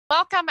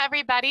Welcome,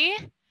 everybody.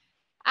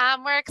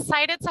 We're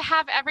excited to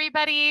have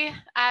everybody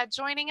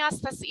joining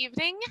us this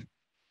evening.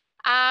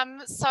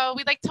 So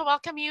we'd like to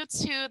welcome you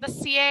to the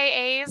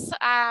CAA's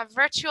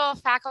virtual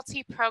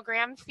faculty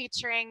program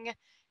featuring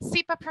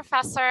SIPA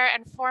professor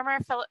and former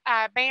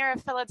mayor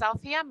of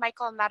Philadelphia,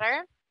 Michael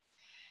Nutter.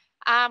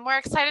 We're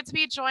excited to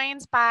be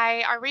joined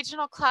by our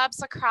regional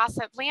clubs across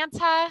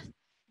Atlanta,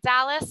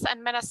 Dallas,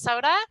 and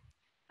Minnesota.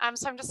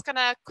 So I'm just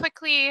gonna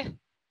quickly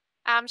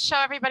show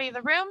everybody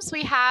the rooms.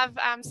 We have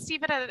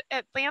Stephen at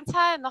Atlanta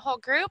and the whole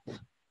group.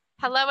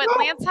 Hello,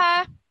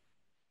 Atlanta.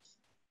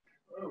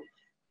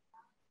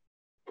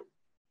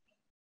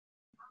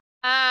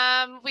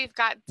 We've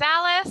got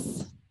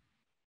Dallas.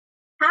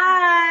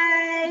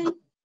 Hi.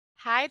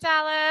 Hi,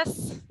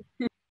 Dallas.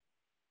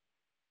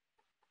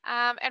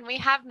 And we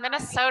have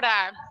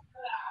Minnesota.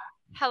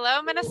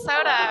 Hello,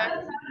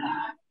 Minnesota.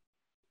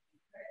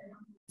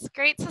 It's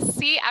great to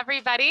see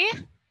everybody.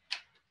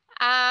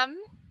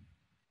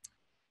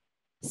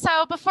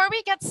 So before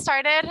we get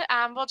started,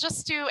 we'll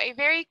just do a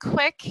very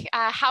quick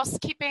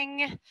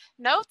housekeeping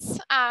notes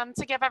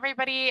to give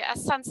everybody a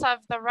sense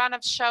of the run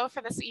of show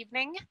for this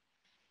evening.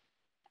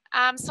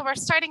 So we're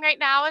starting right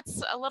now.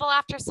 It's a little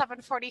after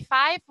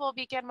 7:45. We'll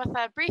begin with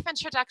a brief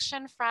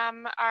introduction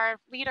from our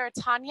leader,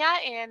 Tanya,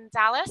 in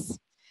Dallas.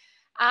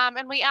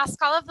 And we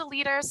ask all of the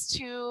leaders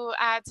to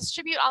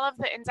distribute all of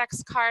the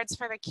index cards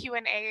for the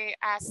Q&A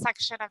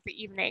section of the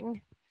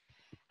evening.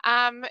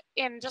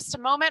 In just a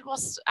moment,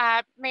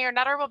 Mayor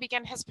Nutter will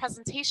begin his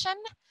presentation.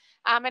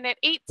 And at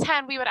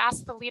 8:10, we would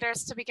ask the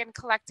leaders to begin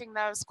collecting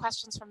those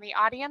questions from the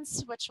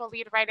audience, which will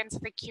lead right into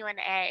the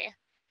Q&A.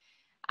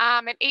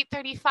 At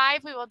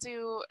 8:35, we will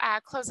do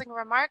closing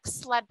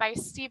remarks led by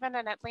Stephen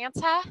in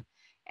Atlanta,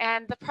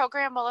 and the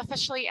program will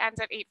officially end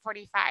at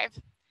 8:45.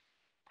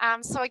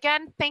 So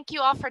again, thank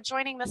you all for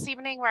joining this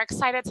evening. We're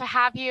excited to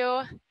have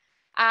you.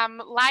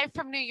 Live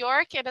from New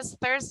York, it is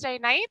Thursday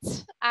night,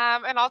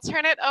 and I'll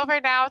turn it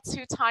over now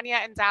to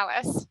Tanya in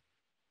Dallas.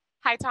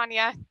 Hi,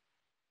 Tanya.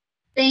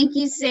 Thank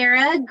you,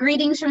 Sarah.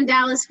 Greetings from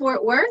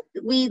Dallas-Fort Worth.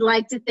 We'd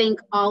like to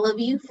thank all of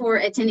you for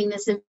attending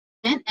this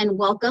event and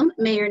welcome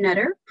Mayor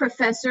Nutter,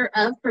 Professor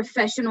of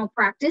Professional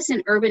Practice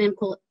in Urban and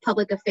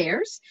Public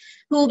Affairs,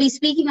 who will be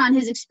speaking on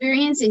his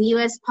experience in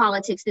U.S.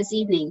 politics this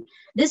evening.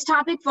 This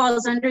topic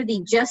falls under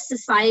the Just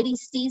Society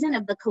season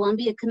of the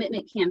Columbia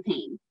Commitment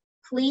Campaign.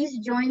 Please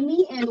join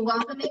me in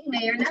welcoming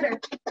Mayor Nutter.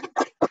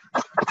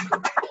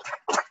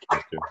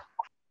 Thank you.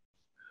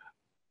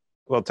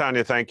 Well,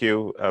 Tanya, thank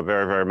you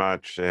very, very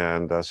much.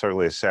 And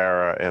certainly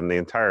Sarah and the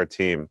entire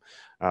team.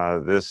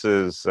 This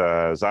is,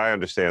 as I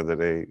understand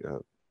it, a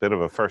bit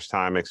of a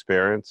first-time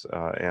experience.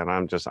 And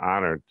I'm just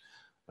honored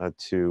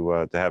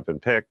to have been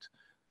picked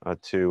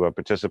to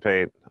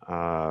participate.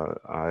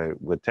 I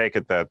would take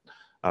it that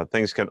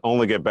things can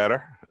only get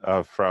better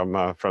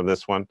from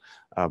this one,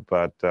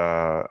 but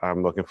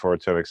I'm looking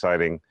forward to an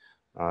exciting,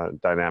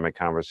 dynamic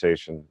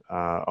conversation.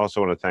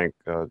 Also want to thank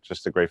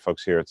just the great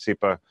folks here at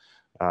SIPA.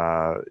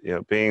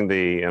 Being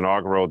the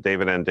inaugural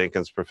David N.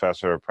 Dinkins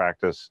Professor of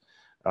Practice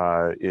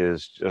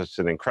is just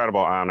an incredible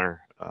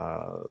honor.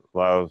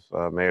 Love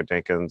Mayor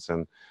Dinkins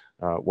and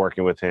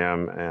working with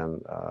him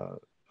and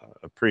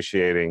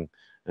appreciating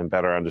and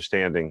better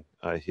understanding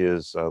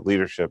his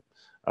leadership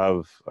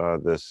of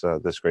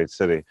this great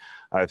city.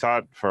 I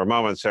thought for a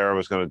moment Sarah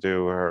was going to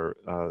do her,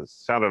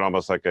 sounded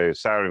almost like a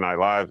Saturday Night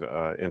Live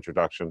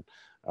introduction.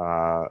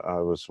 I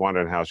was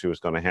wondering how she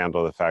was going to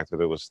handle the fact that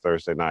it was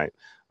Thursday night,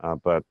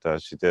 but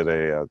she did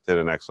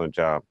an excellent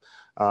job.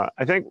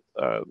 I think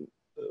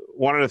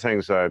one of the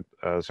things I'd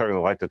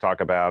certainly like to talk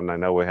about, and I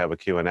know we have a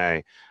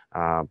Q&A,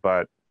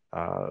 but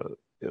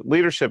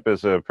leadership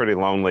is a pretty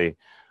lonely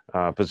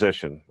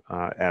position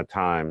at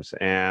times,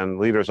 and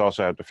leaders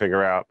also have to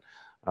figure out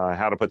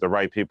how to put the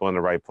right people in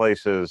the right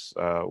places,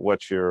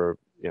 what's your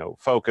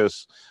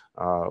focus,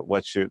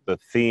 what's the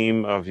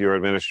theme of your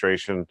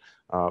administration,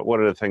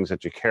 what are the things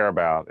that you care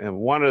about. And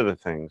one of the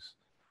things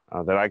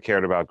that I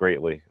cared about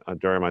greatly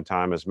during my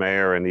time as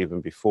mayor and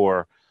even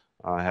before,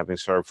 having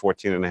served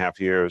 14 and a half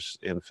years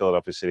in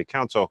Philadelphia City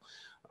Council,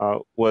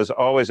 was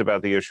always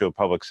about the issue of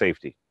public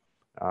safety.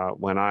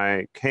 When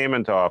I came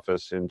into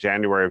office in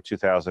January of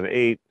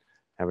 2008,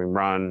 having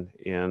run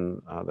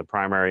in the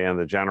primary and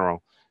the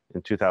general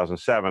in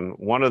 2007,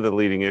 one of the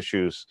leading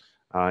issues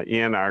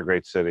in our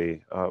great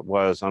city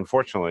was,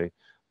 unfortunately,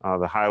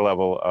 the high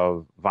level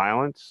of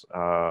violence,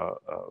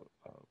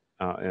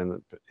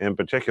 and in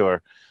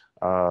particular,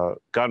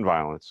 gun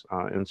violence.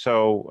 And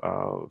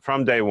so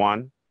from day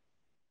one,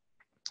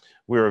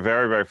 we were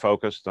very, very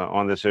focused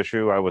on this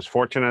issue. I was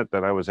fortunate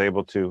that I was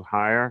able to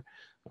hire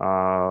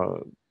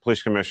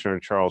Police Commissioner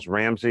Charles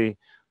Ramsey,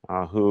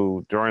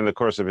 who during the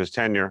course of his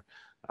tenure,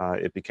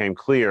 it became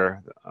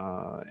clear,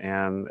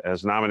 and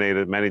as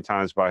nominated many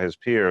times by his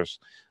peers,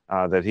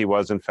 that he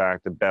was in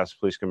fact the best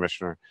police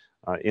commissioner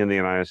in the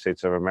United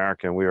States of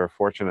America, and we were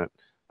fortunate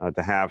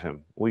to have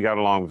him. We got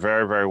along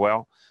very, very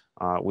well.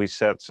 We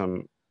set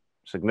some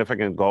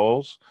significant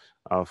goals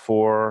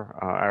for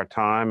our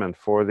time and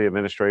for the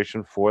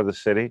administration, for the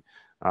city.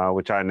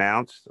 which I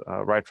announced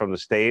right from the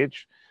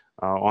stage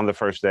on the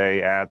first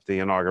day at the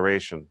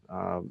inauguration.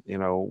 You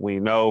know, we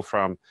know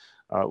from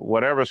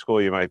whatever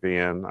school you might be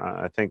in,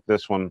 I think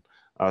this one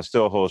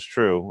still holds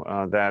true,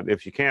 that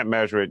if you can't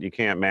measure it, you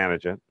can't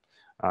manage it.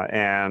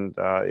 And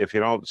if you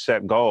don't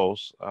set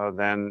goals,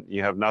 then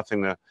you have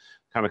nothing to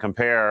kind of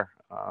compare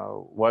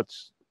what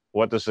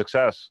the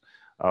success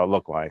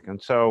look like.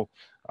 And so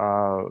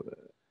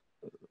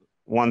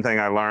one thing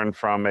I learned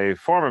from a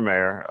former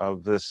mayor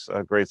of this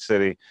great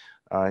city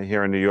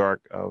here in New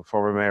York,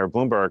 former Mayor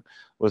Bloomberg,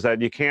 was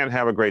that you can't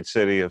have a great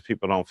city if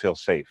people don't feel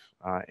safe.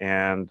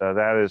 And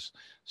that is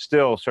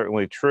still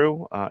certainly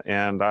true.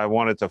 And I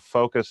wanted to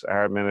focus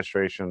our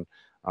administration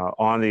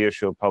on the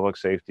issue of public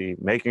safety,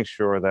 making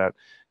sure that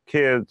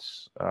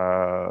kids,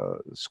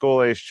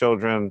 school-aged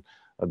children,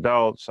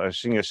 adults, our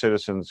senior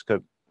citizens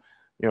could,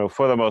 you know,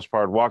 for the most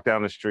part, walk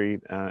down the street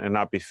and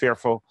not be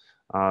fearful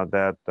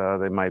that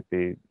they might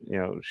be, you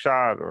know,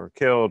 shot or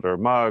killed or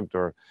mugged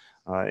or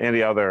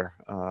any other,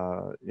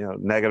 you know,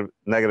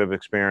 negative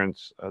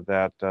experience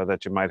that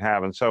you might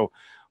have. And so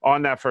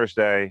on that first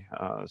day,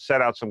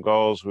 set out some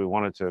goals. We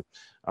wanted to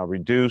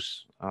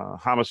reduce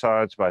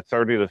homicides by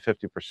 30 to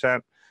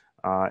 50%.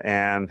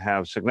 And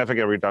have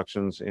significant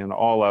reductions in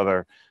all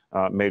other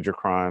major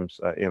crimes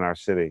in our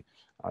city.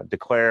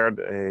 Declared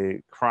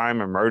a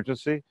crime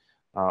emergency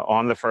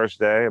on the first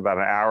day, about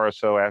an hour or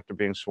so after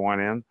being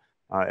sworn in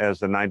as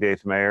the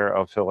 98th mayor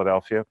of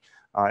Philadelphia.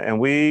 And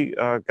we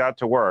got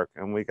to work,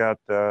 and we got,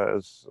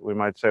 as we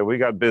might say, we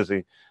got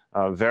busy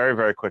very,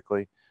 very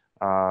quickly.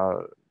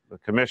 The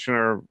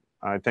commissioner,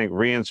 I think,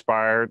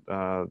 re-inspired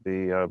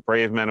the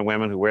brave men and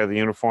women who wear the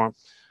uniform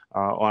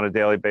on a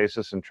daily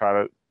basis and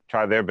try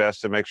their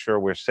best to make sure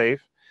we're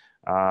safe.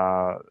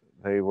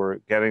 They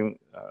were getting,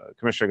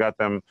 Commissioner got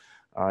them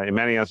in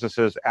many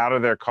instances out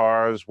of their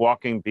cars,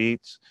 walking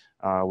beats.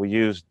 We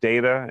used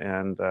data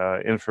and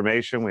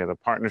information. We had a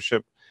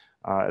partnership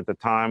at the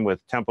time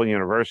with Temple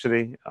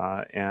University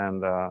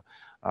and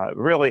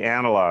really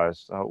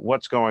analyzed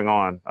what's going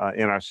on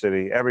in our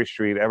city, every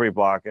street, every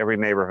block, every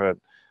neighborhood.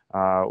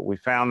 We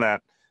found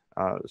that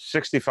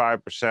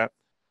 65%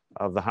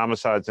 of the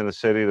homicides in the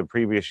city the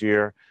previous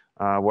year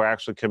were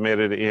actually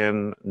committed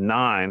in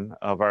 9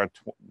 of our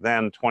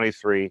then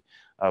 23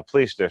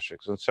 police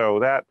districts. And so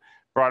that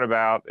brought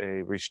about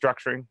a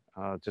restructuring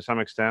to some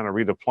extent, a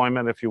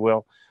redeployment, if you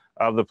will,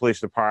 of the police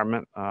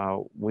department.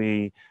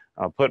 We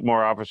put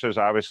more officers,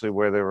 obviously,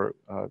 where there were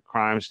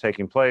crimes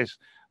taking place,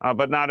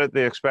 but not at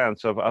the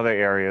expense of other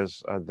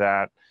areas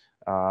that,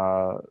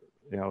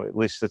 you know, at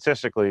least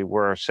statistically,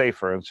 were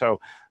safer. And so,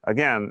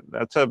 again,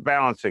 that's a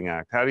balancing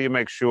act. How do you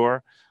make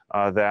sure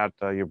that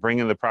you're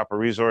bringing the proper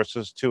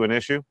resources to an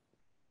issue,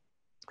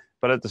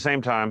 but at the same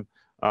time,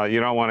 you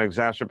don't want to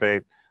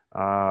exacerbate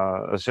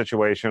a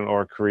situation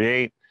or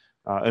create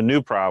a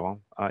new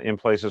problem in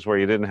places where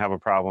you didn't have a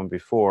problem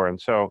before. And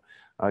so,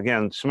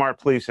 again, smart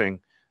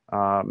policing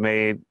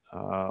made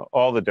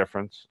all the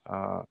difference.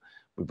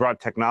 We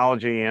brought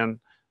technology in,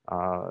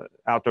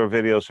 outdoor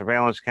video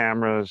surveillance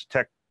cameras,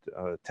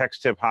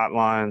 text tip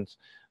hotlines,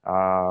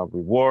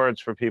 rewards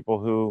for people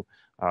who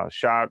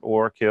shot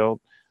or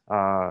killed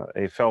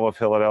a fellow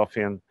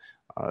Philadelphian.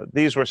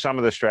 These were some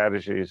of the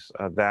strategies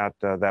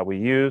that we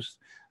used.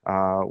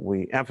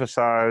 We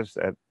emphasized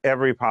at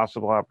every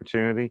possible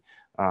opportunity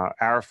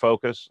our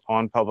focus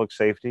on public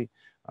safety.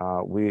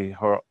 We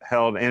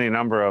held any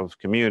number of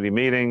community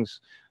meetings.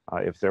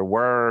 If there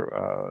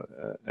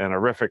were an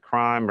horrific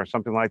crime or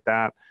something like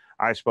that,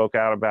 I spoke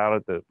out about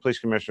it. The police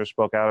commissioner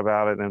spoke out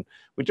about it. And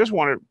we just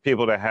wanted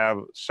people to have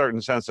a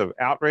certain sense of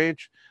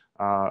outrage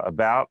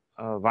about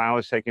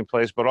violence taking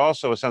place, but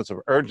also a sense of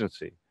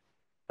urgency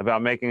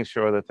about making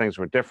sure that things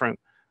were different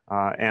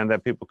and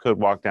that people could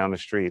walk down the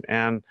street.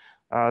 And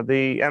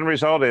the end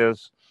result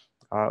is,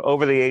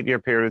 over the 8-year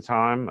period of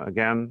time,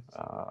 again,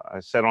 I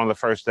said on the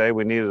first day,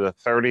 we needed a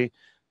 30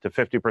 to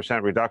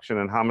 50% reduction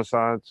in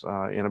homicides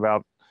in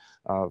about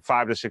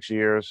 5 to 6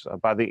 years.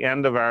 By the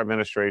end of our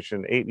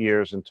administration, 8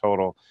 years in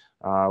total,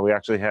 we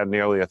actually had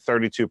nearly a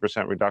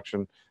 32%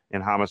 reduction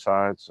in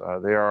homicides.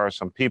 There are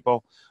some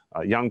people,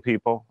 young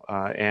people,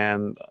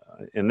 and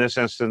in this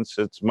instance,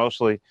 it's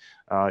mostly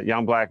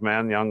young Black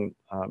men, young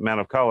men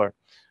of color.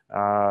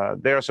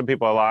 There are some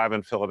people alive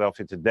in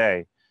Philadelphia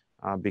today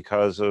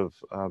because of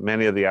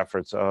many of the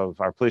efforts of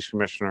our police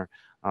commissioner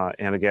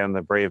and, again,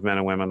 the brave men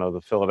and women of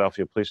the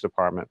Philadelphia Police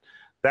Department.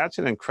 That's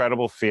an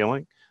incredible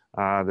feeling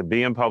to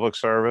be in public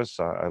service.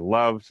 I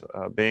loved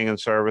being in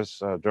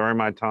service during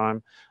my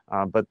time,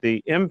 but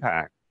the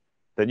impact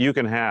that you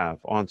can have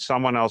on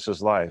someone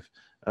else's life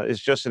is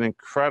just an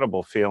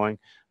incredible feeling.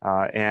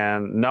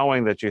 And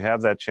knowing that you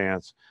have that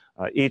chance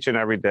each and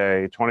every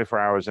day, 24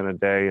 hours in a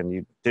day, and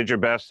you did your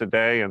best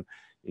today, and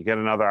you get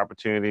another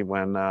opportunity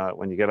when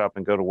you get up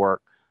and go to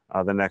work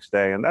the next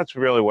day. And that's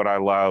really what I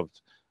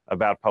loved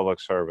about public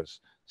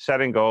service: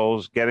 setting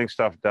goals, getting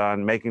stuff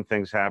done, making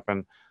things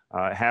happen,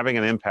 having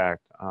an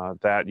impact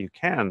that you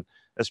can,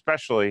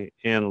 especially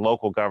in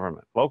local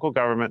government. Local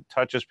government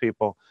touches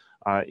people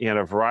in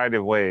a variety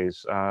of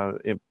ways.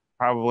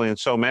 probably in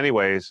so many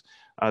ways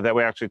that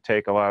we actually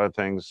take a lot of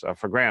things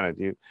for granted.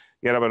 You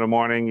get up in the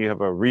morning, you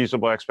have a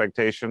reasonable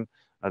expectation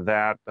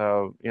that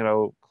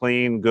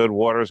clean, good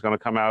water is going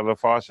to come out of the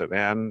faucet,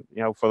 and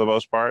for the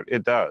most part,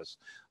 it does.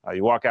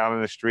 You walk out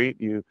in the street,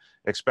 you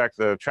expect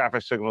the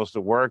traffic signals to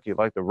work. You'd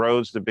like the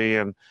roads to be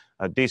in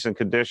a decent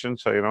condition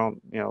so you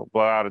don't,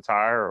 blow out a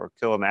tire or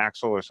kill an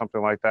axle or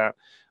something like that.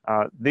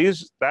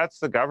 That's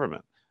the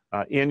government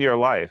in your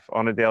life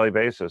on a daily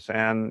basis.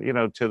 And,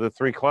 to the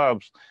three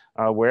clubs,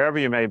 wherever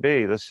you may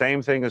be, the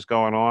same thing is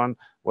going on,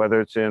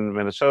 whether it's in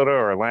Minnesota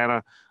or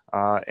Atlanta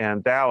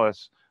and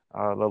Dallas.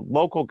 The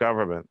local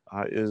government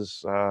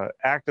is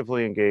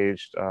actively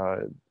engaged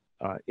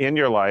in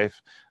your life,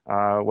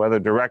 whether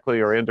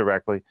directly or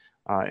indirectly.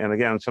 And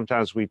again,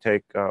 sometimes we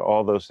take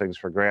all those things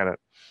for granted.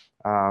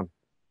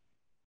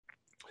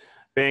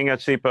 Being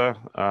at SIPA,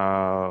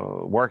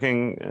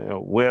 working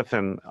with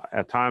and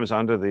at times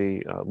under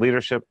the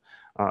leadership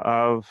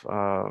of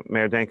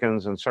Mayor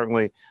Dinkins and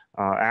certainly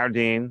our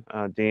Dean,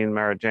 Dean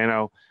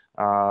Marigeno,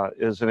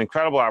 is an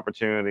incredible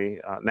opportunity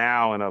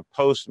now in a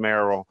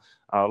post-mayoral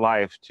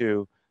life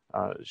to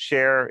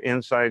share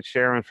insights,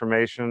 share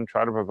information,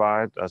 try to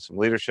provide some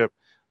leadership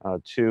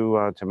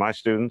to my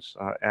students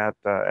at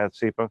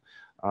SIPA.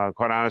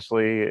 Quite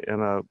honestly,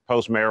 in a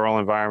post-mayoral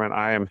environment,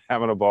 I am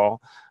having a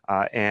ball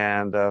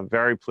and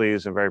very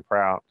pleased and very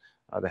proud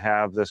to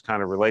have this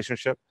kind of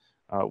relationship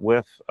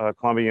with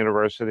Columbia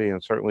University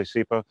and certainly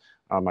SIPA.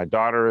 My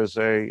daughter is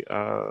a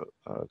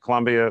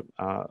Columbia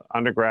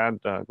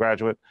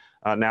graduate,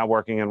 now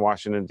working in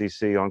Washington,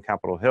 D.C. on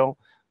Capitol Hill,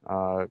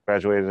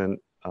 graduated in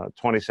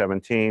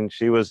 2017.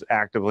 She was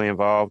actively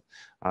involved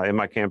in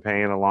my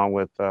campaign along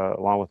with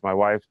my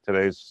wife.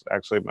 Today's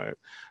actually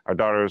our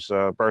daughter's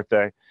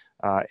birthday.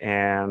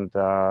 It's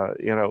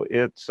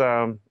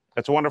a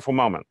wonderful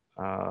moment.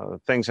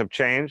 Things have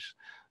changed,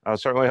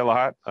 certainly a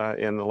lot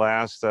in the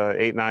last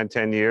 8, 9,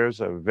 10 years,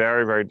 a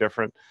very, very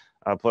different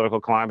political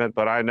climate.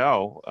 But I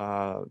know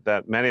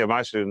that many of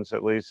my students,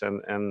 at least,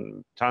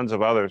 and tons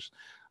of others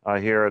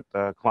here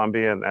at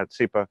Columbia and at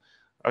SIPA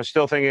are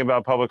still thinking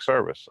about public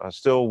service,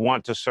 still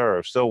want to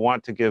serve, still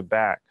want to give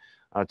back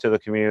to the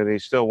community,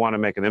 still want to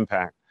make an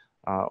impact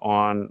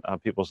on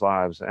people's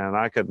lives. And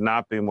I could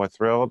not be more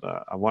thrilled.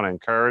 I want to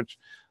encourage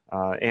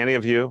any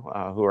of you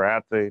who are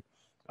at the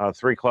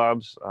three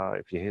clubs,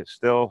 if you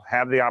still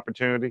have the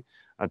opportunity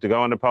to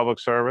go into public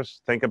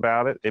service, think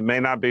about it. It may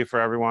not be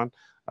for everyone.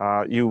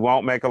 You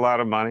won't make a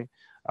lot of money.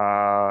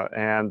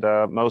 And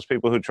most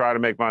people who try to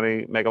make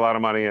a lot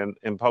of money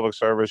in public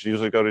service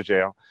usually go to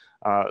jail.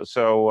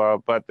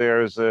 But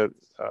there's a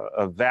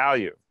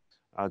value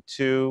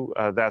to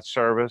that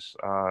service.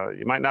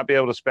 You might not be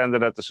able to spend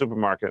it at the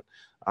supermarket,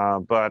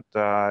 but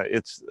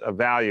it's a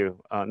value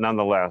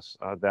nonetheless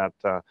that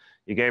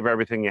you gave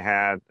everything you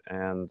had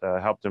and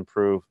helped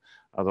improve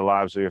the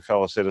lives of your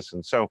fellow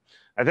citizens. So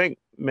I think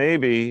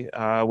maybe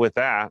with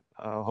that,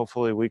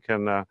 hopefully we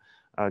can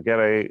get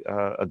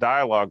a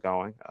dialogue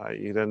going.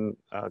 You didn't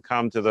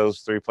come to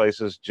those three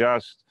places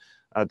just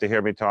to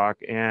hear me talk,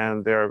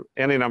 and there are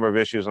any number of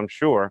issues, I'm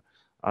sure,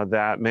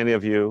 that many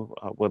of you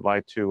would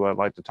like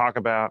to talk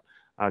about,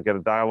 get a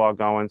dialogue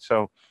going.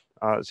 So,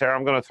 Sarah,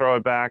 I'm going to throw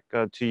it back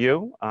to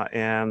you,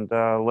 and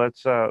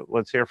let's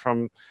hear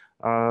from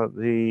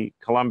the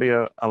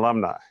Columbia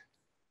alumni.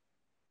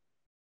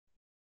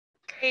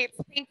 Great,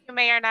 thank you,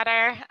 Mayor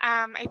Nutter.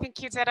 I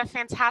think you did a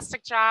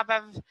fantastic job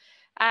of,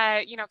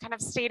 kind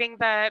of stating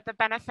the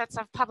benefits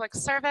of public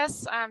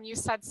service. You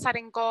said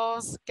setting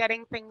goals,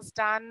 getting things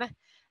done,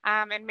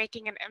 and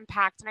making an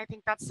impact. And I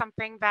think that's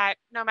something that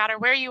no matter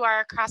where you are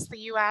across the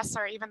US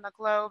or even the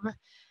globe,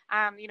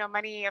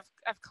 many of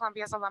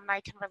Columbia's alumni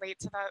can relate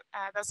to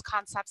those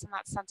concepts and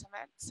that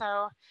sentiment.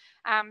 So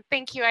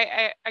thank you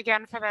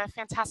again for the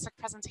fantastic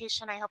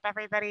presentation. I hope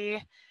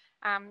everybody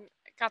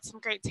got some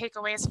great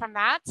takeaways from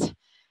that.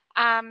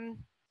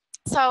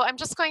 So I'm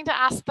just going to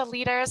ask the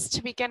leaders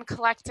to begin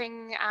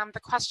collecting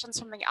the questions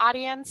from the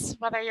audience,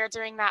 whether you're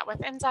doing that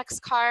with index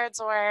cards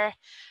or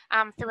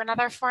through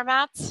another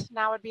format.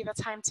 Now would be the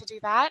time to do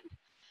that.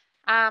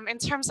 In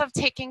terms of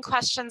taking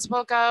questions,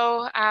 we'll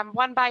go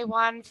one by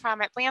one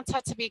from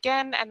Atlanta to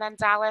begin, and then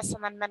Dallas,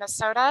 and then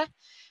Minnesota,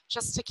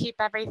 just to keep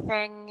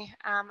everything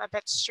a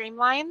bit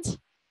streamlined.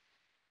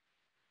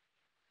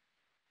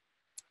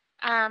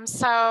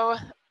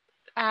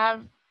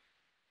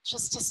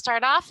 Just to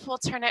start off, we'll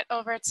turn it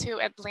over to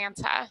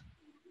Atlanta.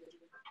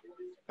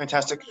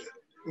 Fantastic.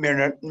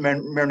 Mayor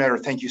Nutter,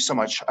 thank you so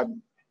much.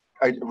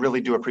 I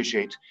really do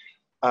appreciate.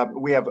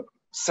 We have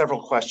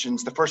several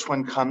questions. The first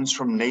one comes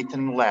from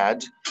Nathan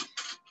Ladd.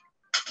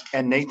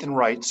 And Nathan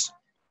writes,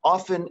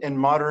 often in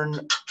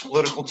modern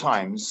political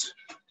times,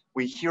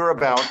 we hear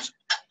about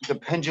the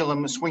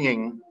pendulum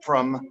swinging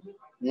from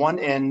one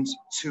end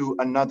to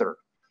another.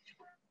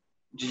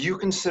 Do you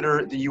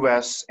consider the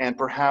US and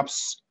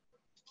perhaps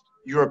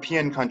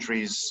European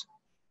countries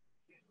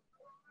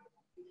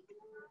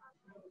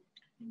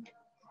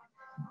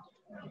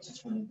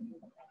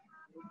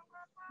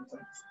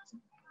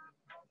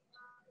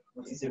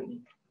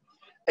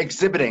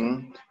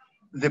exhibiting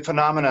the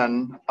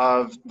phenomenon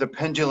of the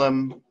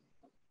pendulum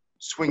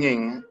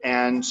swinging,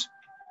 and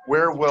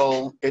where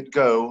will it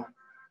go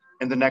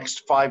in the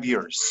next 5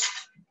 years,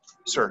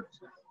 sir?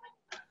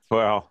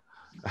 Well,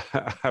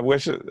 I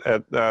wish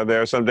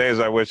there are some days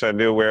I wish I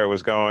knew where it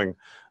was going,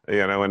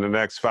 you know, in the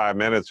next 5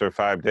 minutes or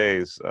 5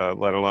 days,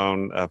 let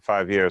alone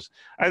 5 years.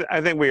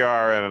 I think we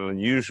are at an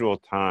unusual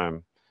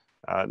time,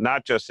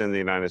 not just in the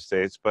United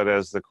States, but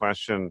as the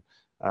question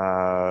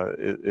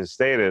is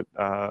stated,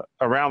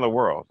 around the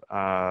world.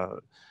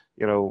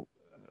 You know,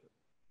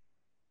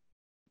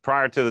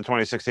 prior to the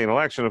 2016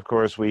 election, of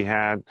course, we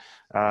had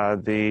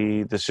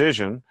the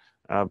decision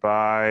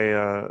by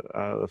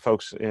the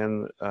folks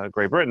in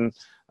Great Britain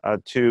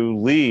to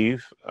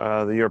leave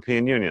the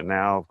European Union,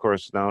 now, of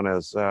course, known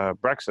as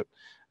Brexit.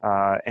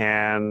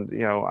 And, you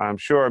know, I'm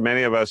sure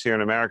many of us here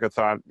in America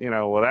thought, you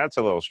know, well, that's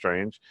a little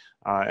strange.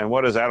 And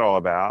what is that all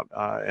about?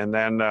 And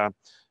then,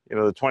 you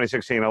know, the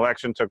 2016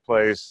 election took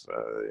place.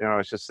 You know,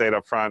 I should state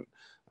up front,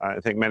 I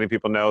think many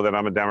people know that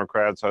I'm a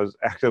Democrat, so I was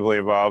actively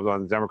involved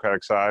on the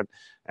Democratic side.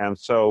 And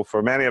so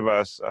for many of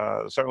us,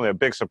 certainly a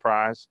big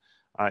surprise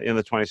in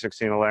the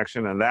 2016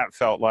 election. And that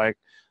felt like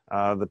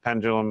the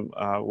pendulum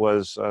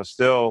was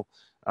still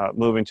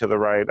moving to the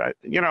right.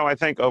 I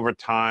think over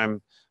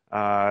time,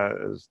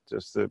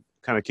 just to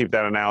kind of keep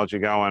that analogy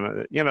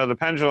going, you know, the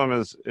pendulum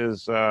is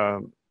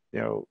you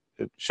know,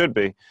 it should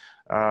be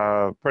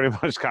pretty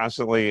much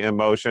constantly in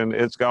motion.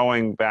 It's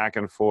going back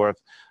and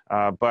forth,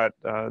 but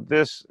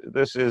this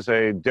is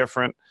a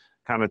different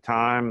kind of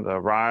time. The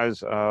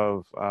rise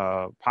of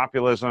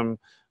populism,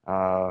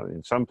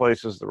 in some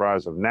places the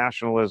rise of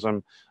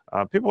nationalism.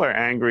 People are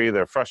angry,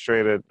 they're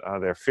frustrated,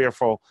 they're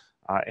fearful,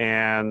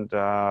 and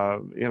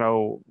you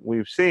know,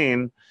 we've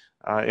seen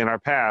in our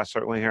past,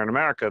 certainly here in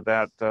America,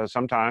 that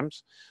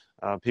sometimes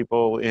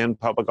people in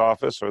public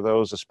office or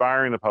those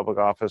aspiring to public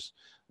office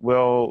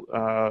will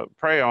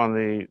prey on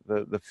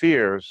the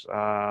fears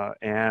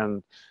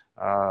and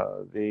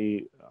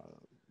the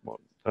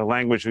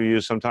language we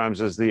use sometimes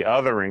is the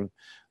othering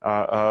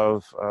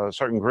of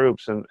certain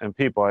groups and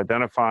people,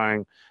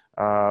 identifying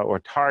or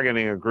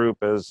targeting a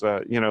group as,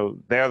 you know,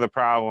 they're the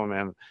problem,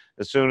 and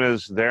as soon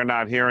as they're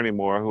not here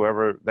anymore,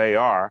 whoever they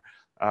are,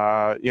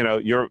 you know,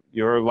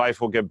 your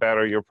life will get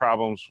better, your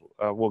problems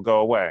will go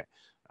away.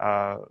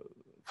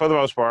 For the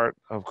most part,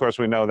 of course,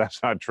 we know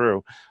that's not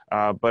true,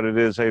 but it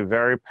is a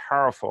very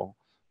powerful,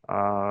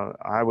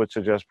 I would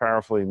suggest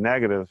powerfully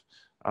negative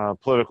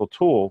political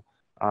tool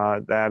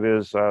that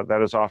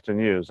is often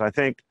used. I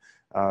think,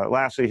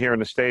 lastly, here in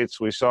the States,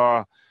 we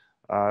saw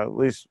at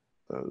least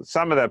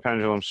some of that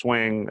pendulum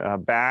swing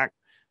back.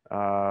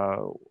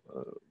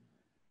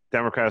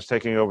 Democrats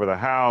taking over the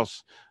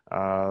House,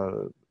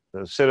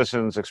 the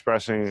citizens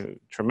expressing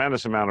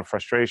tremendous amount of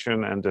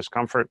frustration and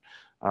discomfort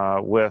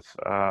with,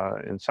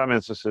 in some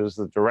instances,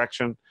 the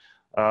direction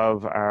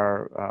of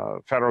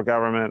our federal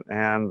government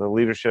and the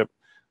leadership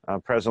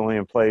presently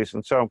in place.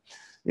 And so,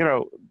 you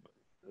know,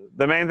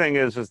 the main thing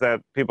is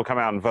that people come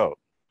out and vote.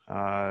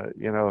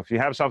 You know, if you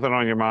have something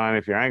on your mind,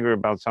 if you're angry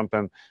about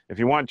something, if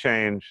you want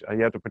change,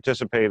 you have to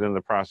participate in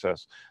the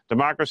process.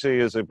 Democracy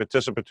is a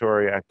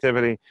participatory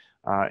activity,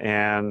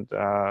 and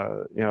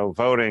you know,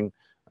 voting,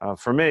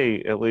 for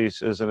me at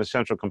least, is an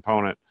essential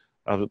component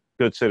of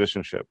good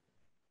citizenship.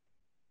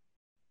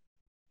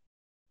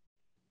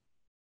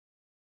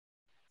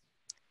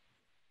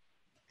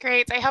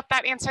 Great. I hope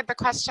that answered the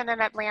question in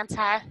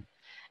Atlanta.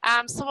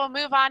 So we'll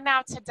move on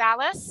now to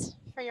Dallas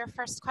for your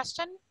first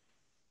question.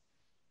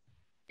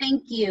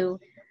 Thank you.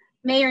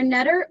 Mayor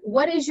Nutter,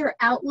 what is your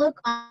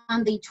outlook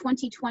on the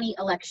 2020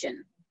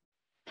 election?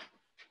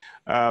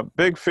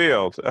 Big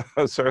field,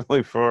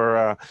 certainly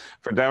for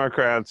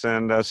Democrats,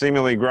 and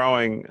seemingly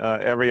growing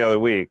every other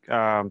week.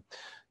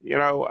 You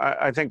know,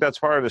 I think that's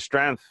part of the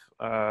strength,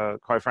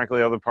 quite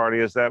frankly, of the party,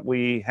 is that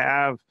we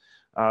have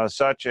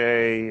such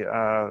a,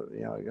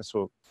 you know, I guess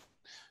we'll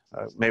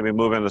maybe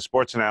move into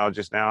sports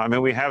analogies now. I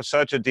mean, we have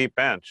such a deep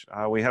bench.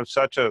 We have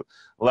such a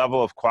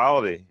level of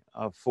quality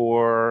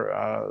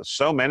for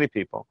so many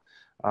people,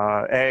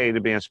 to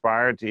be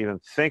inspired to even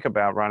think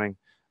about running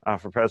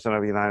for president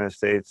of the United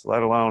States,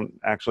 let alone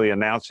actually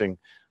announcing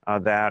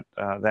that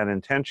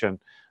intention.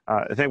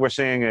 I think we're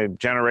seeing a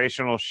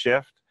generational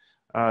shift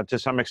to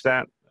some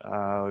extent.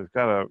 We've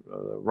got a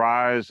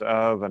rise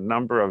of a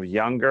number of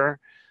younger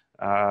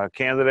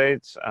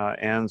candidates,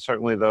 and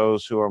certainly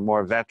those who are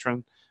more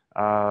veteran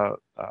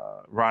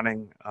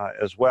running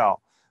as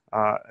well.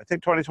 I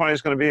think 2020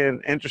 is going to be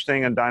an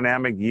interesting and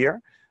dynamic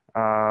year,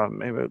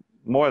 maybe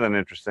more than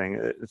interesting.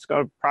 It's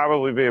going to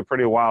probably be a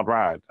pretty wild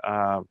ride.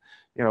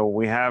 You know,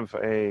 we have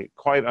a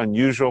quite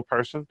unusual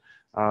person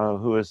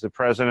who is the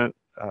present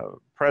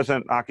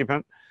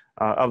occupant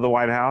of the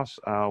White House.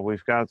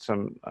 We've got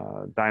some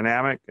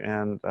dynamic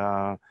and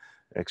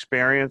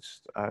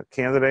experienced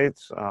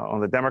candidates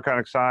on the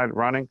Democratic side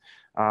running.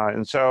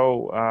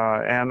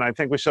 And I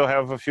think we still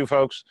have a few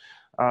folks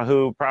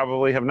who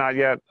probably have not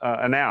yet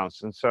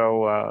announced. And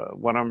so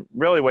what I'm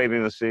really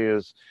waiting to see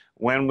is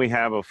when we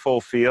have a full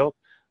field,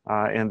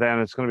 and then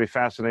it's going to be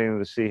fascinating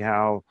to see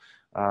how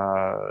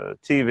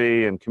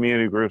TV and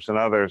community groups and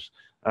others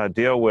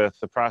deal with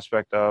the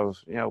prospect of,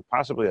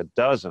 possibly a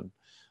dozen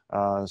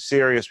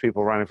serious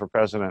people running for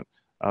president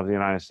of the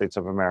United States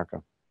of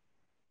America.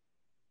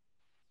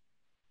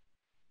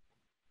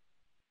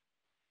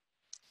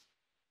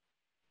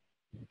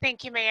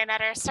 Thank you, Mayor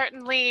Nutter.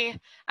 Certainly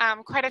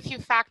quite a few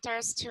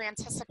factors to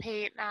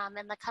anticipate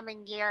in the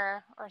coming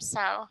year or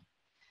so.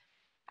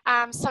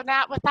 So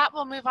now with that,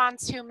 we'll move on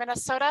to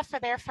Minnesota for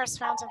their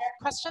first round of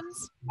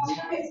questions.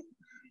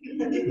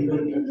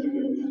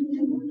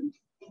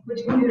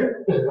 Which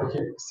computer?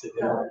 Next,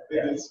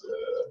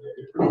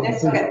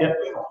 okay.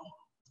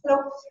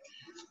 So,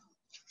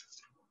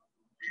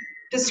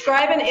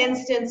 describe an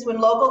instance when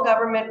local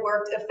government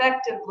worked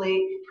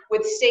effectively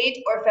with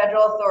state or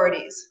federal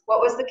authorities. What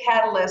was the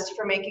catalyst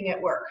for making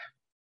it work?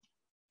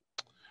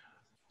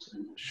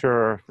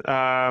 Sure.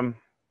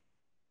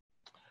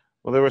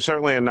 Well, there were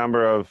certainly a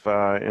number of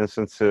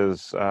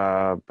instances,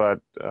 but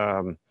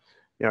I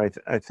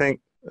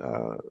think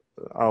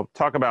I'll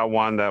talk about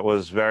one that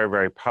was very,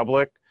 very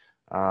public.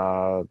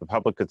 The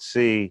public could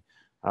see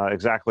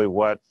exactly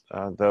what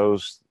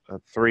those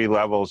three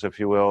levels, if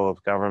you will,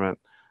 of government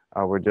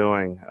were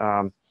doing.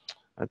 At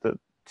the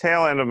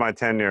tail end of my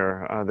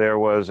tenure, there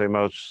was a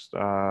most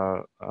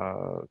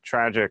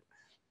tragic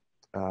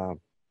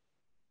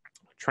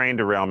train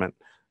derailment.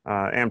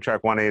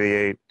 Amtrak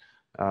 188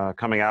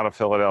 coming out of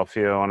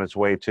Philadelphia on its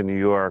way to New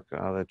York.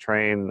 The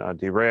train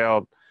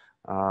derailed,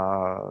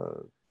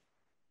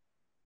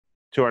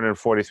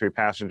 243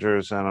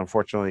 passengers, and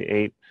unfortunately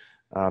 8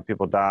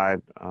 people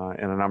died,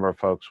 and a number of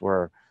folks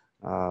were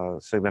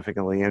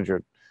significantly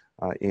injured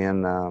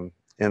in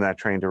that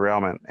train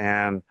derailment.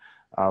 And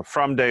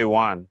from day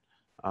one,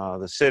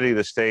 the city,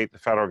 the state, the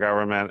federal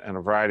government, and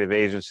a variety of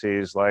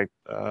agencies like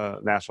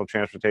National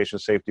Transportation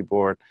Safety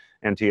Board,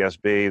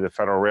 NTSB, the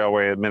Federal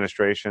Railway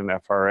Administration,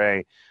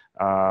 FRA,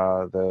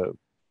 the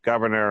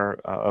governor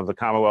of the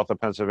Commonwealth of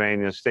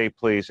Pennsylvania, state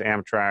police,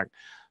 Amtrak,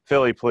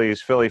 Philly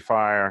police, Philly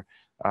fire.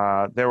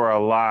 There were a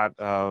lot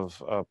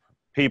of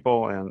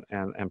people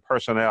and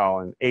personnel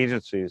and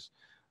agencies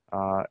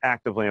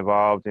actively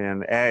involved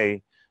in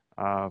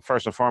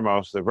first and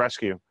foremost, the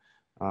rescue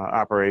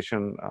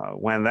operation.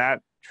 When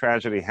that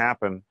tragedy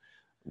happened,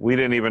 we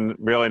didn't even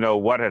really know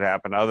what had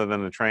happened other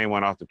than the train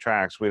went off the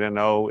tracks. We didn't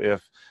know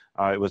if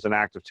it was an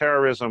act of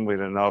terrorism. We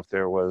didn't know if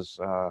there was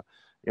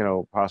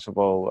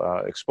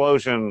possible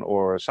explosion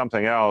or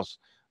something else.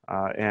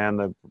 And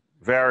the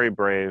very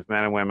brave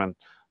men and women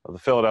of the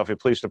Philadelphia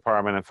Police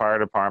Department and Fire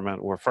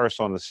Department were first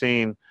on the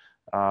scene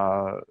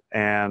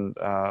and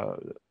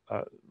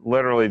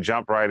literally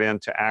jumped right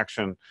into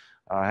action,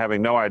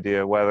 having no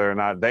idea whether or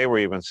not they were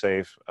even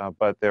safe,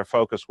 but their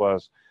focus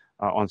was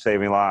on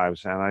saving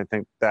lives. And I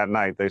think that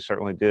night they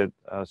certainly did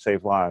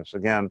save lives.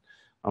 Again,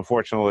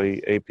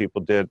 unfortunately, 8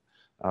 people did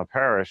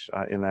perish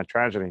in that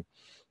tragedy.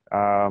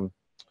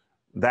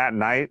 That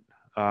night,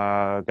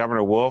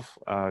 Governor Wolf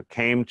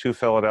came to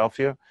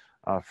Philadelphia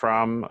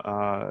from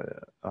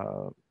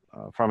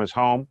his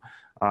home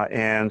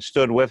and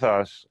stood with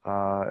us,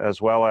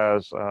 as well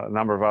as a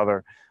number of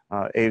other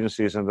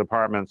agencies and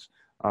departments,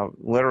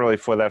 literally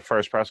for that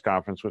first press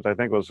conference, which I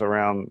think was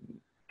around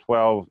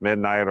 12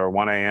 midnight or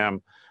 1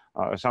 a.m.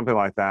 Or something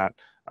like that,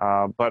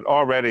 but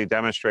already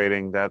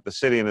demonstrating that the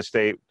city and the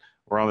state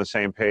were on the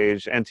same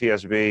page.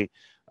 NTSB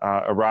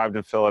arrived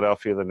in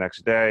Philadelphia the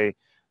next day,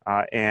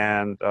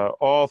 and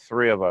all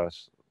 3 of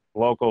us,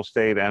 local,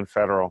 state, and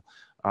federal,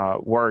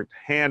 worked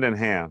hand in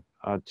hand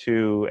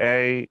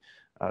to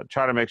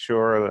try to make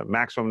sure the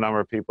maximum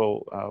number of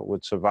people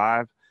would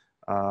survive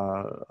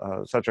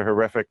such a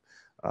horrific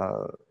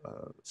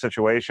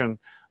situation.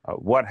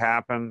 What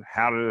happened?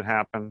 How did it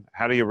happen?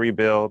 How do you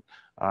rebuild?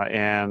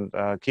 And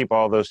keep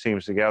all those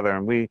teams together.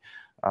 And we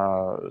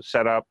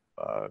set up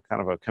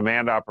kind of a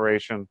command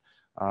operation,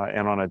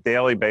 and on a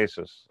daily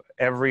basis,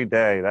 every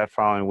day that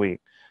following week,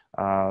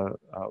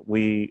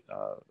 we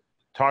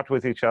talked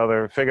with each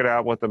other, figured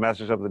out what the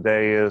message of the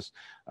day is,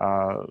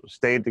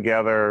 stayed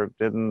together,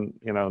 didn't,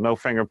 no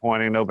finger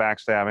pointing, no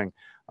backstabbing.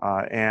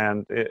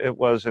 And it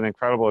was an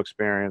incredible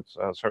experience,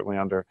 certainly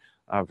under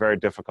very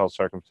difficult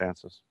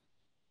circumstances.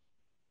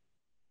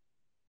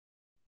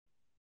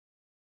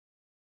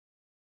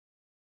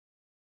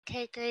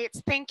 Okay, great.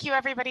 Thank you,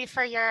 everybody,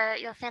 for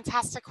your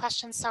fantastic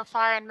questions so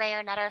far, and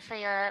Mayor Nutter for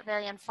your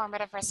very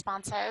informative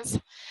responses.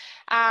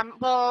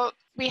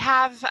 We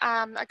have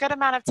a good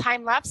amount of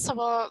time left, so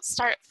we'll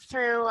start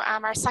through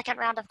our second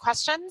round of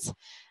questions.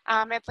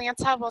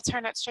 Atlanta, we'll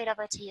turn it straight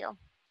over to you.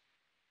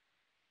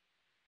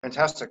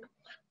 Fantastic.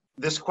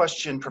 This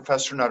question,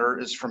 Professor Nutter,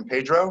 is from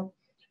Pedro.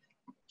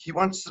 He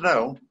wants to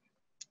know,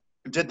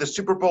 did the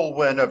Super Bowl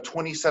win of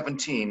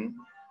 2017,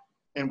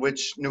 in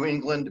which New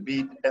England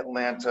beat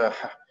Atlanta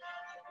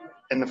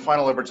in the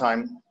final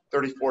overtime,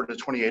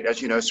 34-28,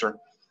 as you know, sir,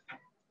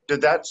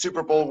 did that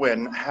Super Bowl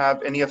win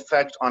have any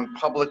effect on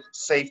public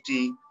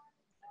safety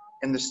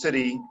in the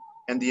city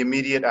and the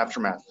immediate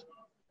aftermath?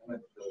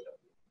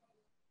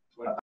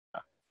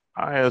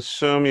 I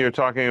assume you're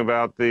talking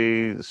about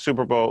the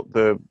Super Bowl,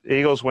 the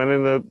Eagles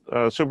winning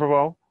the Super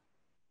Bowl?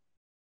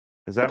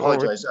 Is I that what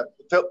we're... apologize.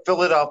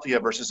 Philadelphia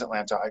versus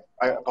Atlanta.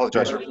 I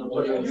apologize. This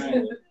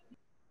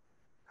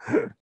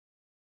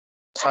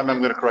time I'm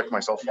going to correct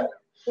myself.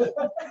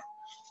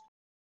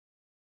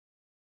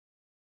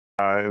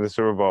 In the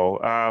Super Bowl.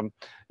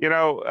 You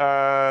know,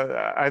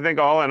 I think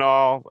all in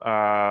all,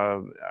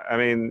 I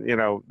mean, you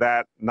know,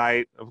 that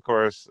night, of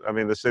course, I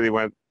mean, the city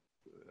went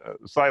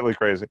slightly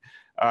crazy.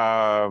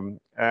 You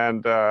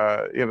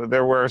know,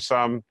 there were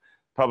some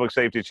public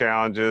safety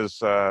challenges.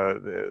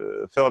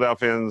 The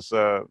Philadelphians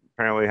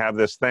apparently have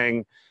this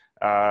thing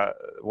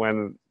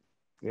when,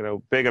 you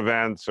know, big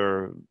events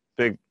or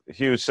big,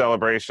 huge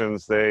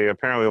celebrations, they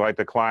apparently like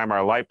to climb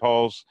our light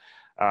poles.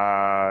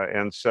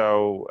 And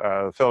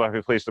so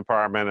Philadelphia Police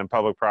Department and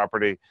public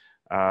property,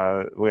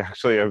 we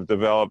actually have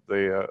developed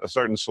a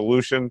certain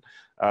solution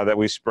that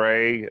we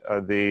spray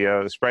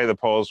the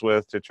poles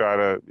with to try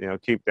to, you know,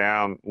 keep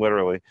down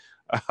literally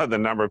the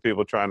number of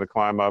people trying to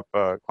climb up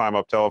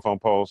telephone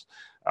poles.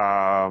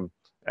 And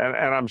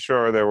I'm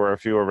sure there were a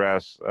few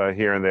arrests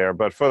here and there,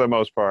 but for the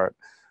most part,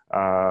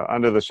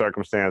 under the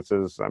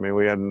circumstances, I mean,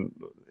 we hadn't,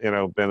 you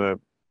know, been a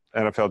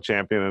NFL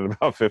champion in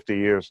about 50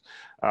 years.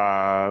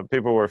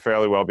 People were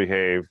fairly well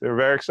behaved. They were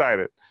very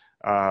excited,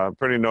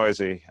 pretty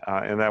noisy,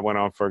 and that went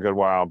on for a good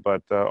while.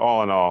 But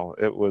all in all,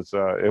 it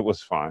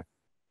was fine.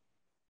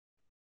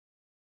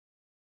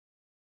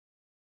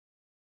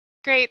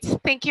 Great,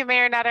 thank you,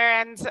 Mayor Nutter,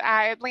 and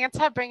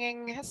Atlanta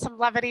bringing some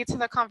levity to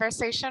the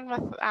conversation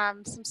with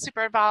some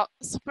Super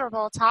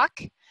Bowl talk.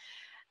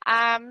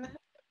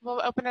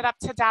 We'll open it up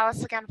to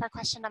Dallas again for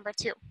question number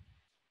 2.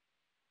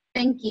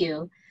 Thank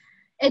you.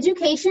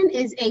 Education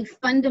is a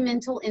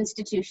fundamental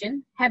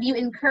institution. Have you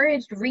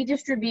encouraged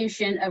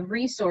redistribution of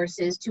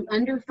resources to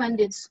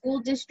underfunded school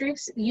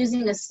districts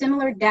using a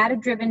similar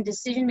data-driven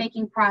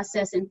decision-making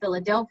process in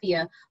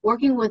Philadelphia,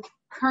 working with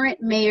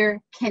current Mayor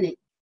Kenney?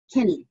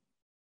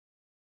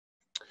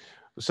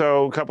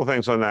 So a couple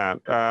things on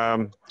that.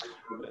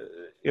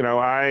 You know,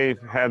 I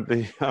had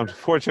the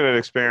unfortunate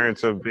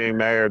experience of being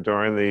mayor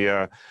during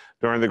the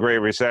Great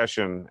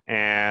Recession,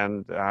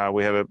 and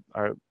we had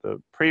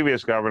the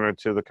previous governor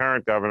to the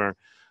current governor.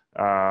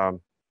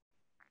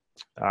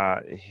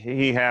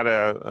 He had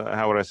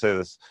how would I say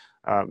this?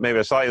 Maybe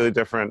a slightly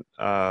different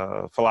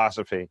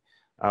philosophy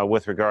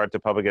with regard to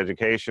public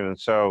education, and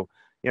so,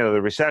 you know,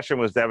 the recession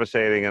was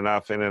devastating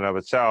enough in and of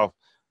itself,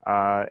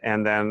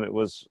 and then it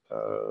was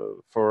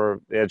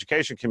for the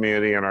education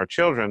community and our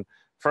children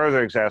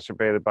further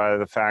exacerbated by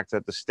the fact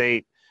that the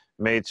state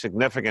made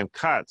significant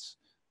cuts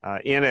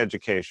in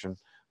education,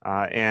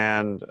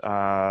 and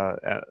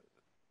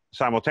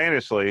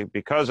simultaneously,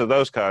 because of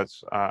those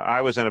cuts, I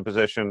was in a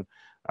position,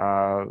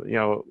 you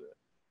know,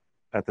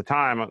 at the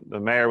time, the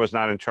mayor was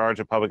not in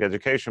charge of public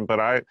education, but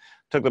I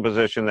took the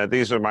position that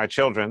these are my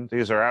children,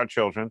 these are our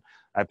children.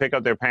 I pick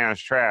up their parents'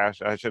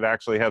 trash. I should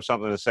actually have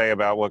something to say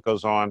about what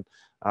goes on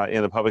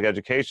in the public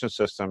education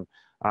system.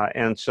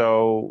 And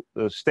so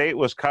the state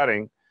was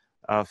cutting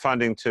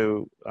funding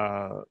to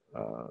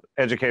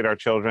educate our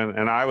children,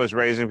 and I was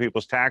raising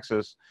people's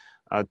taxes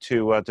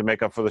to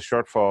make up for the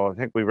shortfall. I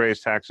think we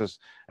raised taxes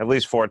at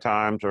least 4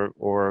 times,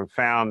 or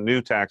found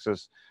new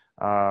taxes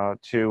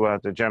to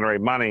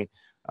generate money.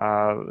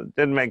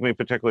 Didn't make me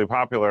particularly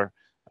popular,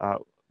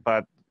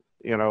 but,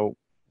 you know,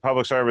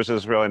 public service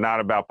is really not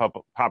about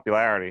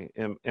popularity.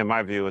 In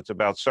my view, it's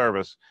about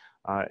service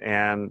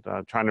and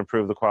trying to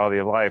improve the quality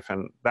of life,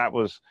 and that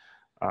was,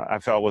 I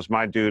felt, was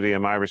my duty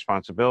and my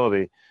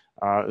responsibility.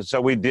 So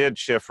we did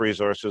shift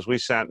resources. We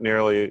sent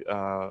nearly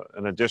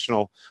an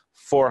additional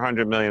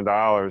 $400 million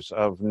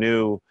of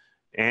new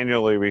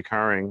annually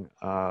recurring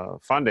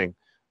funding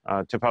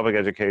to public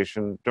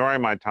education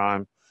during my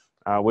time.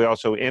 We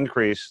also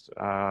increased,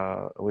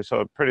 we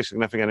saw a pretty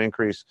significant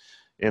increase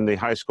in the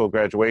high school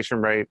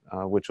graduation rate,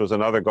 which was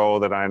another goal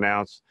that I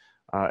announced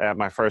at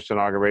my first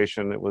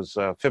inauguration. It was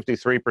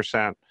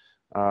 53%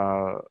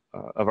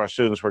 of our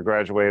students were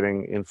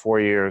graduating in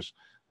 4 years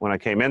when I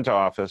came into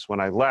office. When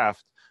I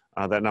left,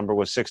 that number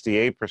was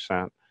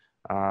 68%.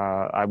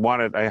 I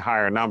wanted a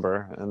higher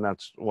number, and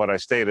that's what I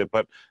stated.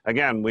 But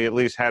again, we at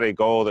least had a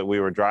goal that we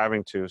were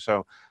driving to.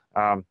 So,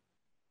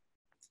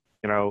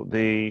 you know,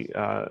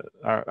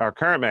 our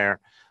current mayor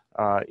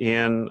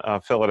in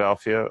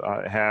Philadelphia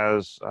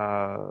has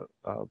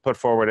put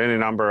forward any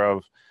number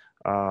of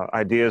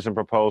ideas and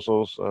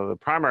proposals. The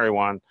primary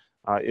one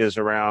is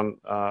around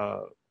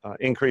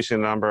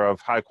increasing the number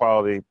of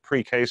high-quality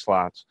pre-K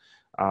slots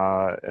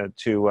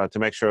to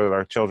make sure that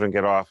our children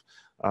get off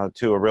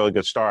to a really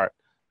good start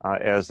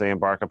as they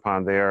embark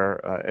upon their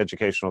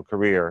educational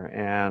career.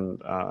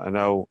 And I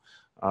know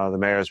the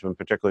mayor has been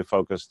particularly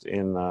focused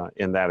in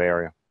that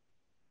area.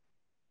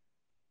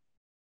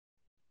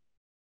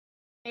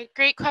 A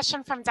great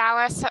question from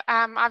Dallas.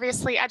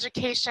 Obviously,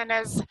 education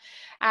is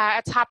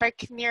a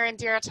topic near and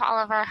dear to all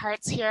of our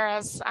hearts here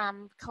as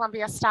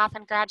Columbia staff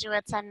and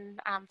graduates and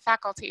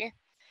faculty.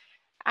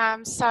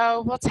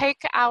 So we'll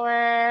take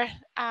our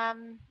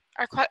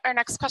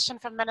next question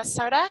from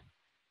Minnesota.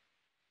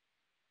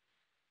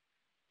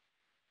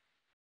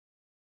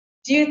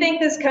 Do you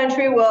think this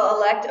country will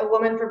elect a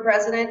woman for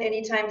president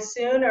anytime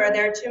soon, or are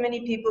there too many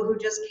people who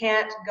just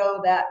can't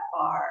go that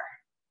far?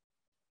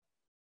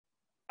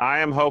 I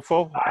am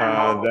hopeful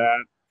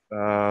that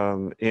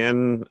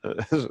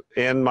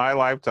in my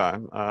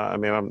lifetime, I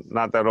mean, I'm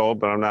not that old,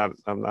 but I'm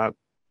not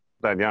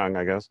that young,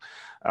 I guess,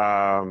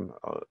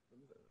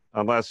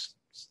 unless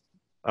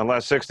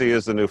 60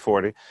 is the new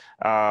 40.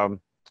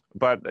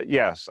 But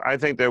yes, I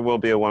think there will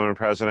be a woman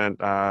president.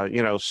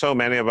 You know, so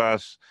many of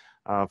us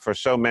for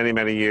so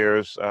many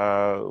years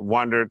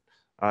wondered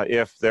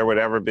if there would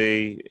ever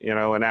be, you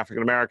know, an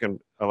African-American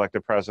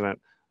elected president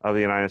of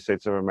the United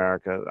States of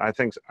America. I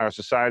think our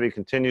society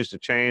continues to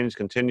change,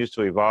 continues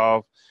to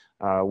evolve.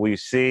 We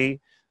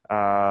see,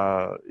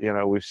 you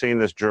know, we've seen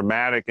this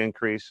dramatic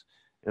increase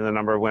in the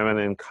number of women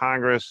in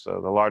Congress, the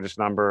largest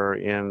number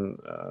in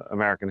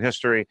American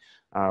history.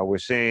 We're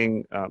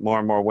seeing more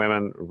and more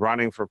women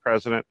running for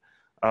president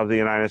of the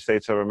United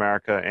States of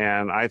America,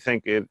 and I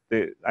think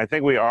I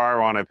think we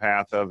are on a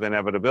path of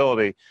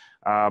inevitability.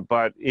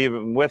 But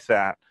even with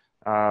that,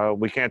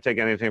 we can't take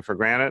anything for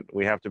granted.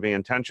 We have to be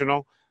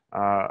intentional.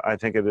 I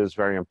think it is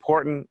very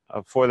important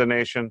for the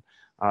nation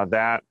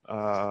that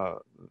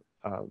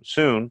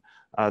soon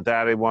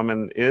that a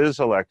woman is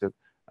elected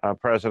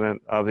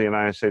president of the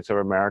United States of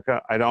America.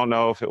 I don't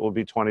know if it will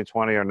be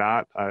 2020 or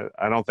not.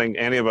 I don't think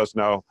any of us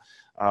know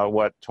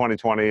what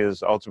 2020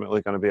 is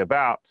ultimately going to be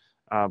about.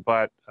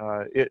 But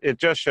it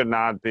just should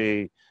not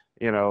be,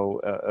 you know,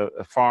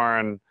 a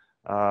foreign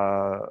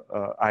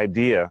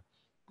idea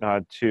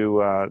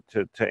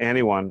to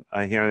anyone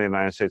here in the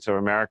United States of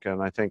America.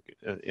 And I think,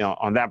 you know,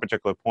 on that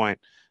particular point,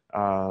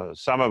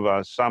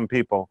 some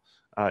people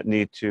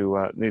need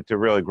to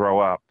really grow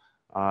up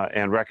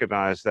and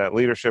recognize that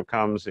leadership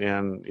comes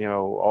in, you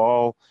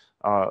know,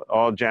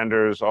 all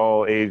genders,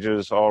 all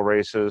ages, all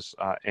races,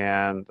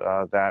 and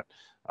that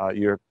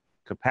your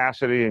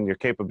capacity and your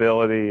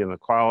capability and the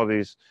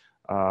qualities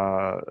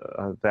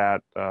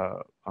that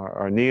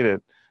are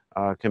needed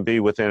can be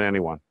within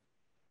anyone.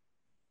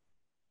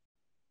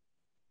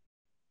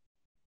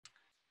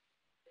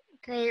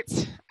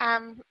 Great,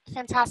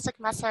 fantastic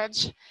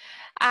message.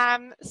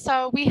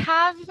 So we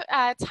have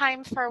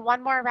time for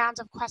one more round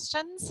of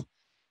questions.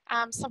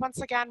 So once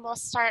again, we'll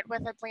start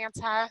with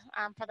Atlanta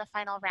for the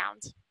final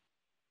round.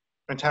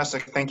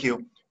 Fantastic, thank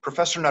you.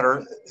 Professor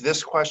Nutter,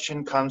 this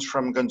question comes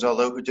from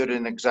Gonzalo, who did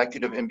an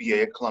executive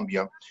MBA at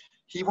Columbia.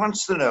 He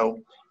wants to know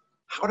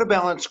how to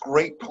balance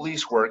great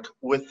police work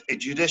with a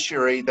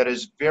judiciary that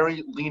is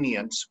very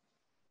lenient,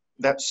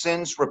 that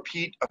sends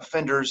repeat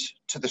offenders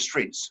to the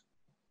streets.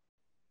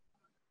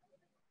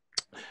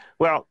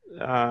 Well,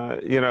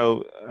 you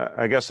know,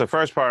 I guess the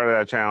first part of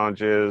that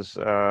challenge is,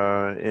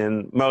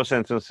 in most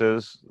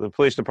instances, the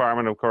police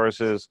department, of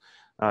course, is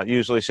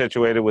usually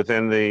situated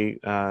within the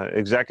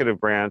executive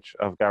branch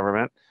of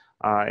government.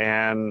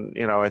 And,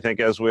 you know, I think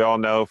as we all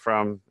know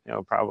from, you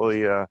know,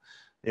 probably, you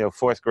know,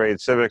 fourth grade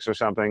civics or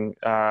something,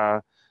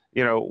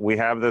 you know, we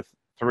have the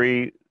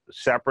three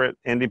separate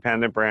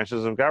independent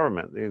branches of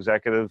government: the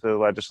executive, the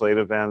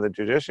legislative, and the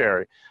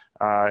judiciary.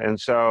 And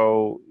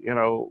so, you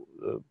know,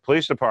 the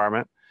police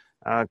department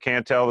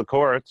can't tell the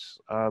courts,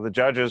 the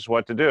judges,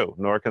 what to do,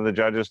 nor can the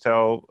judges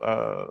tell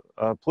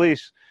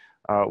police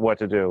what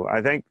to do.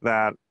 I think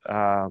that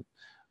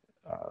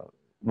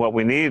what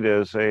we need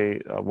is a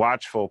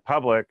watchful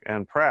public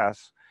and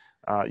press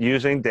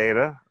using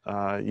data,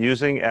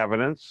 using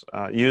evidence,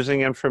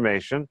 using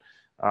information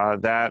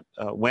that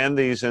when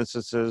these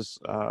instances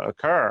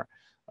occur,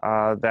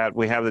 that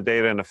we have the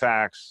data and the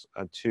facts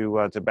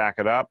to back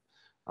it up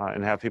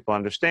and have people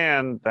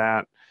understand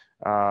that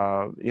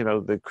you know,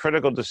 the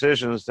critical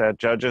decisions that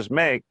judges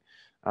make,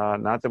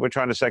 not that we're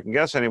trying to second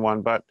guess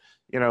anyone, but,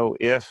 you know,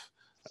 if,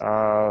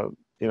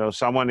 you know,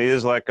 someone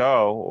is let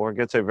go or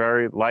gets a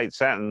very light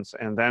sentence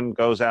and then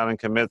goes out and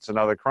commits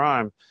another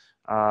crime,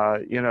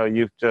 you know,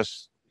 you've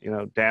just, you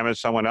know, damaged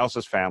someone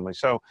else's family.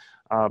 So,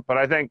 but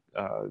I think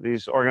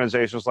these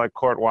organizations like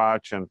Court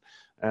Watch and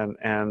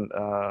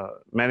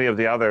many of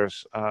the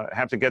others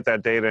have to get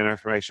that data and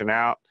information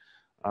out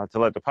to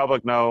let the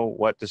public know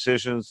what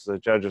decisions the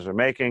judges are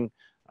making,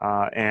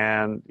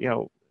 and, you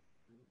know,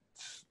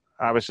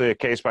 obviously a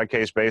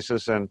case-by-case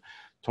basis, and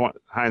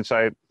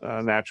hindsight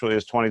naturally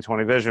is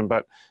 20/20 vision.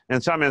 But in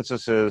some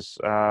instances,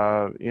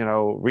 you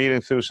know,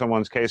 reading through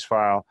someone's case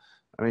file,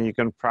 I mean, you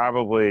can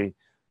probably,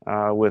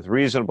 with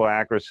reasonable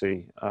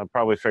accuracy,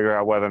 probably figure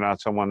out whether or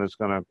not someone is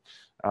going to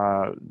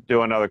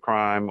do another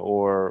crime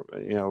or,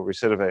 you know,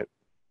 recidivate.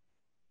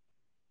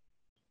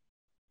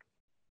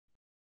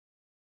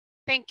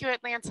 Thank you,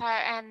 Atlanta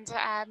and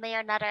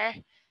Mayor Nutter.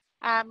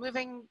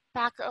 Moving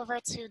back over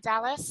to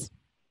Dallas.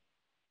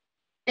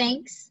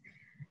 Thanks.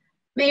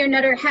 Mayor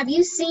Nutter, have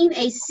you seen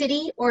a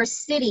city or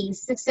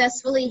cities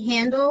successfully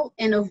handle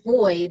and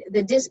avoid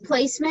the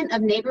displacement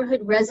of neighborhood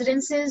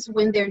residences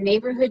when their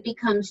neighborhood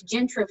becomes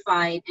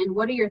gentrified? And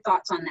what are your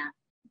thoughts on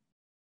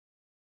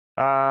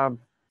that?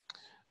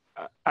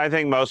 I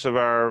think most of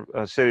our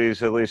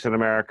cities, at least in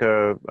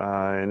America,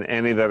 and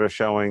any that are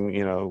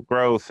showing,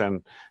 growth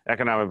and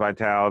economic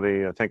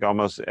vitality, I think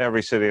almost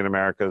every city in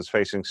America is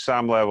facing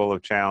some level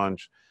of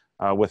challenge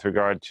with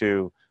regard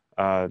to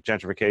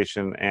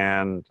gentrification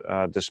and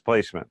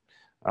displacement.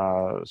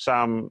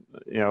 Some,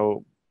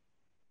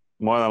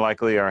 more than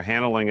likely are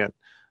handling it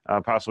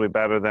possibly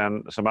better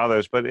than some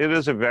others, but it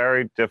is a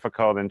very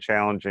difficult and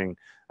challenging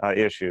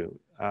issue.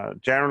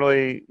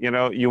 Generally,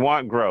 you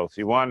want growth,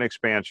 you want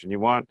expansion, you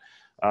want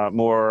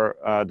more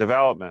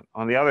development.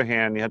 On the other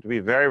hand, you have to be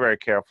very, very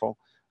careful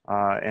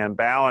and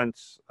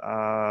balance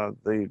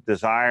the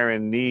desire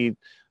and need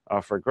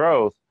for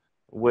growth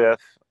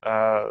with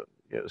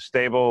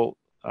stable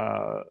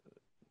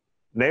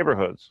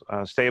neighborhoods,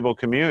 stable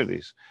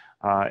communities.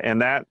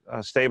 And that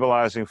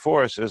stabilizing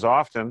force is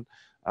often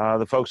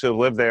the folks who have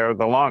lived there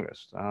the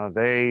longest.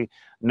 They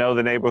know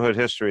the neighborhood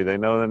history. They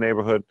know the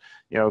neighborhood,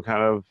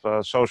 kind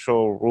of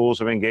social rules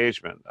of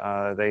engagement.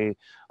 They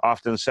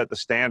often set the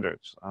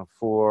standards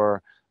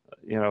for,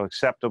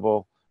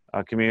 acceptable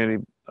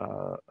community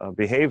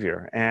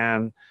behavior.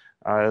 And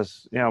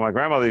as my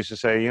grandmother used to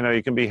say,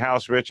 you can be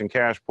house rich and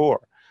cash poor.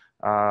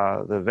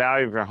 The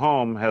value of your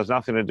home has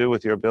nothing to do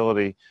with your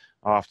ability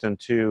often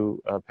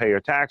to pay your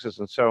taxes.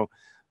 And so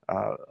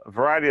a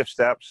variety of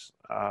steps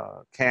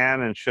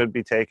can and should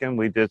be taken.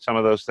 We did some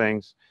of those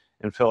things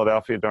in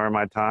Philadelphia during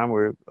my time.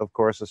 We're, of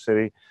course, a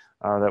city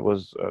that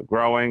was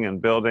growing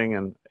and building,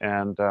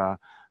 and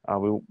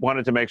we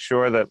wanted to make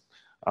sure that,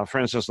 for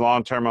instance,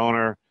 long-term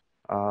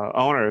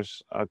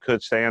owners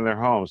could stay in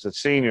their homes, that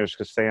seniors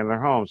could stay in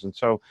their homes. And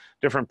so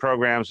different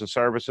programs and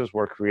services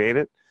were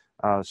created.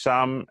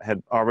 Some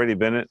had already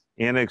been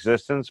in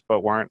existence,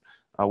 but weren't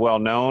well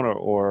known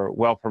or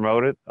well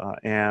promoted.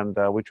 And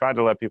we tried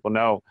to let people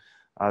know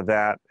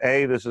that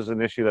A, this is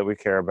an issue that we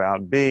care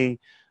about. B,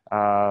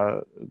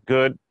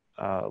 good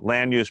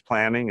land use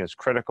planning is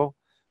critical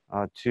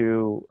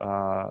to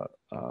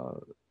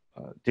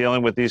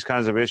dealing with these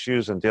kinds of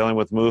issues and dealing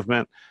with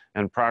movement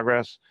and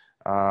progress.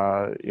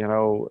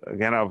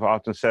 Again, I've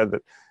often said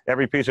that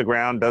every piece of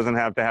ground doesn't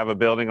have to have a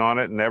building on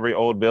it, and every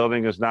old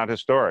building is not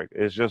historic.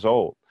 It's just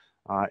old.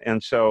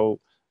 And so,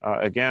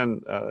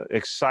 again,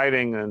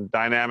 exciting and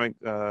dynamic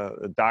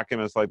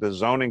documents like the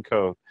zoning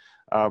code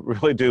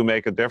really do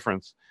make a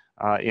difference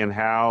in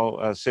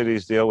how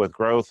cities deal with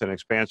growth and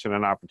expansion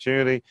and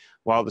opportunity,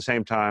 while at the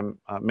same time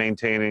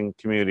maintaining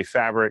community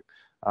fabric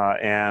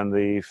and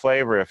the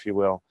flavor, if you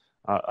will,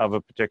 of a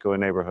particular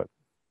neighborhood.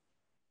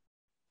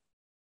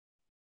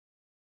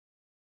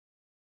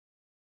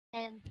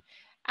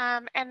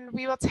 And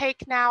we will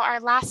take now our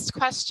last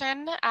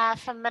question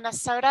from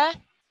Minnesota.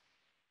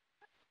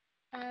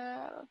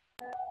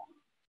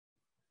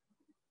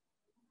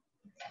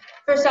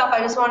 First off, I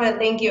just wanted to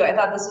thank you. I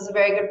thought this was a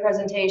very good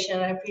presentation.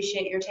 I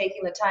appreciate your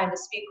taking the time to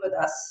speak with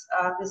us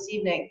this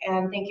evening.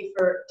 And thank you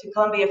to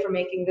Columbia for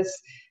making this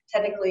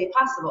technically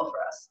possible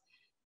for us.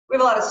 We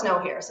have a lot of snow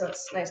here, so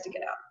it's nice to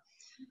get out.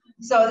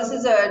 So this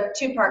is a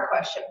two-part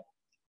question.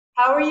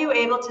 How are you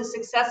able to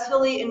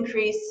successfully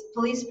increase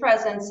police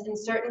presence in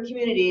certain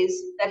communities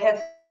that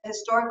have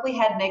historically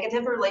had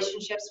negative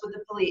relationships with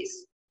the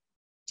police?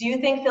 Do you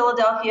think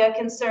Philadelphia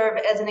can serve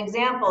as an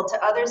example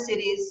to other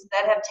cities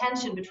that have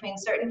tension between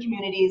certain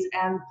communities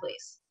and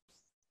police?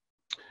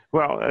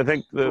 Well, I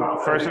think the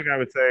first thing I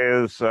would say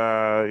is,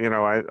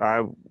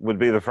 I would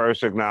be the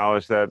first to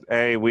acknowledge that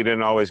A, we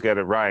didn't always get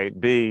it right.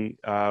 B,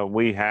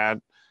 we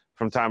had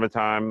from time to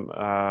time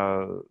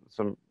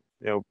some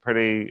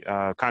pretty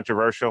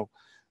controversial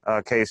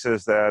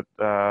cases that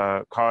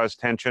caused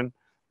tension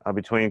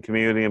between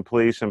community and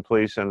police and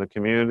the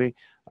community.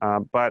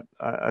 But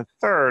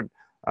third,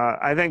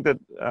 I think that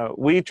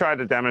we tried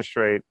to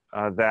demonstrate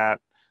that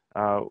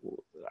our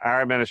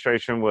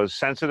administration was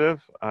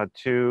sensitive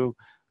to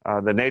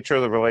the nature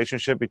of the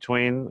relationship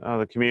between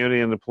the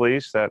community and the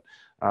police, that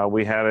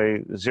we had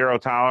a zero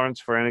tolerance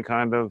for any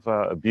kind of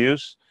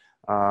abuse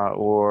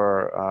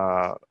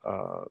or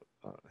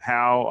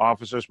how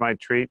officers might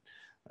treat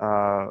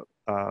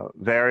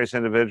various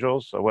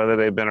individuals, whether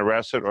they've been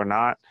arrested or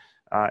not.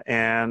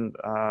 And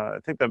I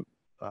think the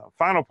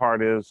final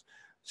part is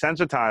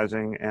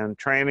sensitizing and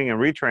training and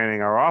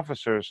retraining our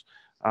officers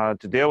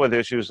to deal with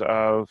issues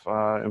of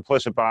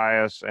implicit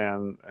bias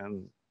and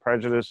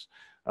prejudice,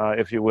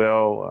 if you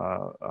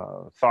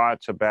will,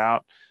 thoughts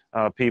about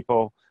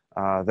people,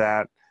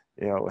 that,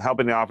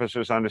 helping the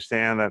officers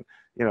understand that,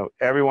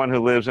 everyone who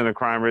lives in a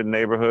crime-ridden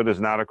neighborhood is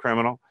not a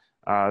criminal,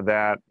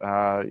 that,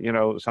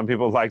 some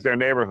people like their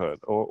neighborhood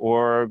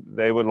or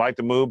they would like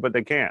to move, but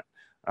they can't,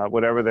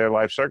 whatever their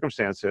life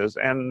circumstance is,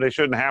 and they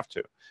shouldn't have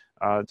to.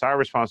 It's our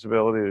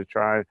responsibility to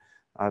try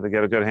to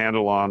get a good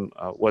handle on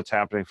what's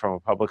happening from a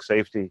public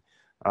safety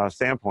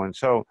standpoint.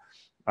 So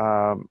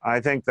I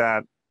think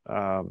that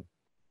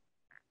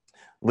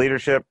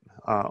leadership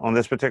on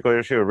this particular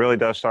issue, it really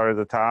does start at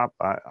the top.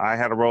 I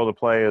had a role to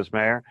play as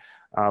mayor,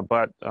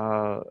 but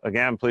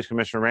again, Police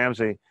Commissioner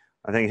Ramsey,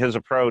 I think his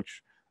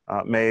approach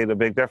made a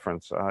big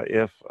difference.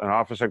 If an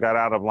officer got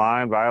out of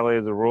line,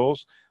 violated the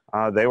rules,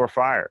 they were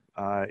fired.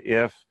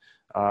 If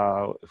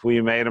If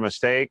we made a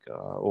mistake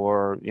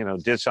or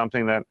did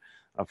something that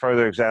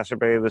further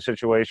exacerbated the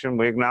situation,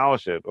 we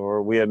acknowledged it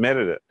or we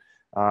admitted it.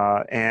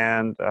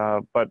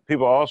 But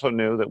people also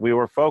knew that we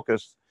were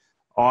focused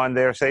on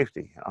their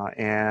safety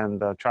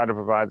and try to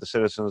provide the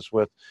citizens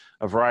with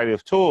a variety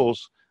of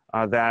tools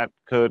that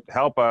could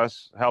help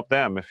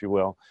them, if you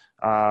will.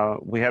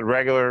 We had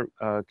regular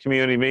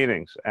community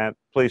meetings at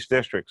police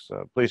districts,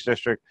 police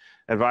district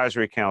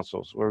advisory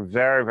councils were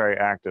very, very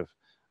active,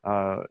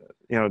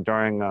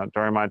 during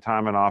my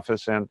time in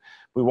office. And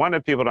we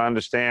wanted people to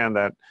understand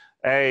that,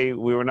 A,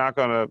 we were not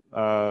going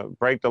to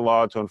break the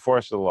law to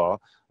enforce the law.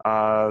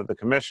 The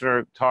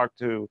commissioner talked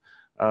to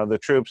the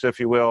troops, if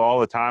you will, all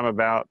the time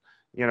about,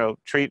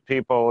 treat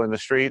people in the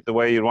street the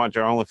way you'd want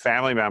your own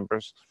family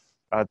members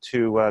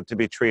to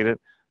be treated.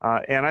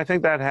 And I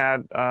think that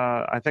had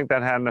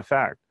an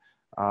effect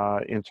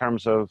in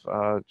terms of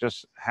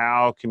just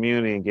how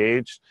community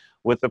engaged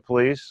with the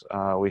police.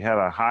 We had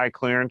a high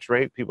clearance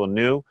rate. People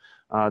knew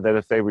that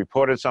if they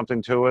reported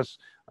something to us,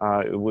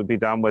 it would be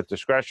done with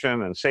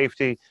discretion and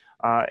safety,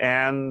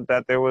 and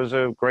that there was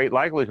a great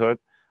likelihood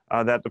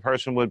that the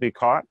person would be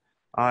caught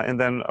and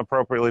then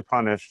appropriately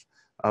punished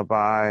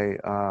by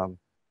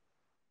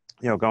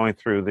going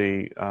through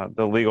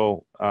the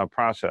legal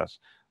process.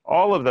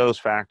 All of those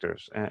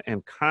factors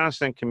and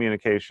constant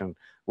communication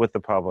with the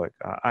public.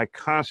 I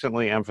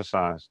constantly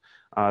emphasized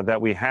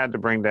that we had to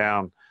bring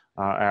down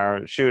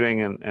our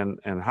shooting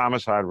and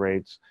homicide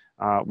rates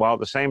while at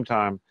the same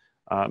time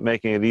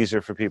making it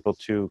easier for people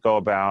to go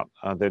about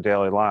their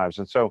daily lives.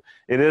 And so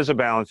it is a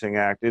balancing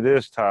act. It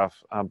is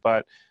tough,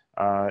 but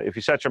if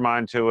you set your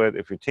mind to it,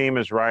 if your team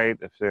is right,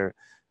 if their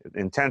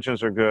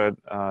intentions are good,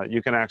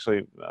 you can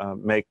actually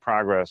make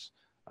progress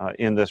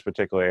in this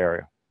particular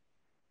area.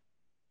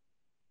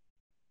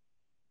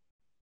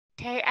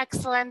 Okay,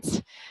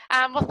 excellent.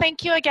 Well,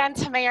 thank you again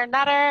to Mayor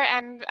Nutter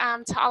and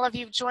to all of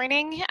you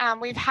joining.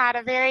 We've had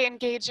a very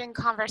engaging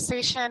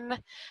conversation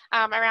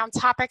around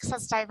topics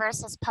as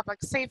diverse as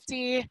public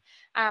safety,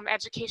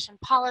 education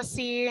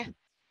policy,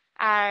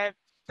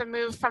 the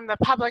move from the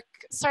public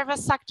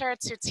service sector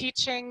to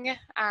teaching,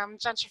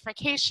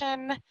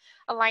 gentrification,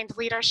 aligned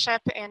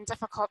leadership in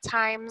difficult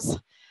times,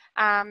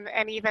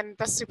 and even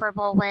the Super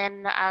Bowl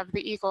win of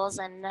the Eagles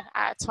in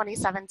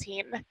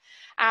 2017.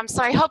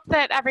 So I hope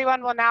that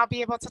everyone will now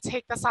be able to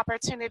take this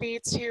opportunity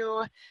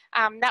to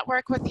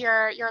network with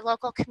your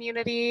local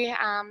community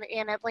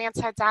in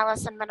Atlanta,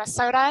 Dallas, and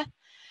Minnesota.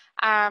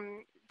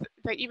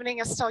 The evening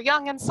is still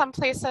young in some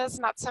places,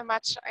 not so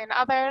much in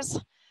others.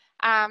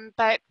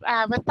 But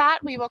with that,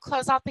 we will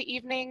close out the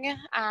evening,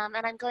 and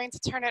I'm going to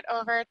turn it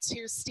over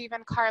to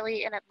Stephen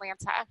Carley in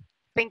Atlanta.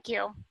 Thank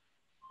you.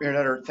 Mayor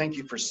Nutter, thank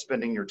you for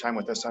spending your time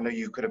with us. I know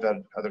you could have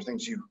had other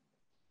things you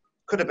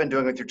could have been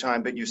doing with your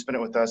time, but you spent it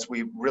with us.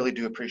 We really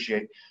do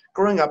appreciate.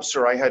 Growing up,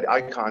 sir, I had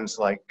icons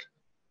like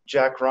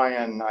Jack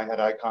Ryan. I had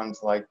icons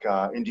like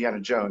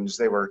Indiana Jones.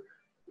 They were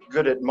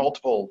good at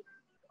multiple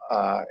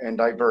and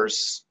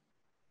diverse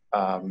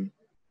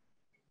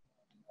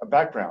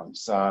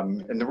backgrounds.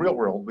 In the real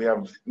world, we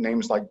have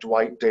names like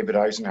Dwight David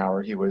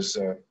Eisenhower. He was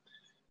a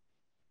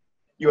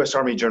U.S.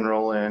 Army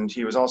general, and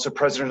he was also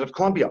president of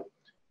Columbia.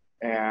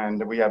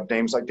 And we have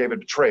names like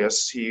David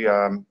Petraeus. He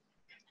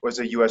was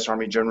a U.S.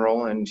 Army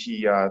general, and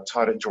he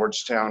taught at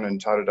Georgetown and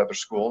taught at other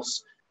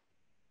schools.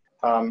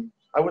 I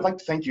would like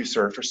to thank you,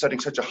 sir, for setting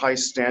such a high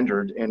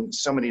standard in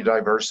so many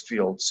diverse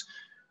fields.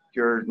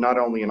 You're not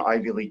only an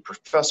Ivy League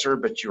professor,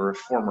 but you're a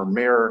former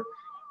mayor,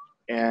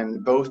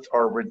 and both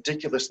are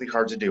ridiculously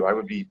hard to do. I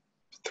would be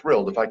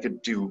thrilled if I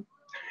could do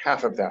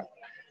half of that.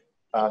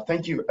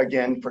 Thank you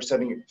again for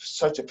setting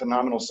such a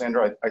phenomenal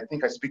standard. I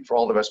think I speak for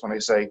all of us when I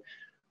say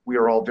we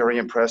are all very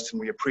impressed, and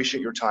we appreciate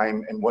your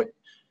time and what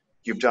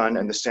you've done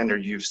and the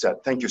standard you've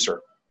set. Thank you,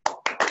 sir.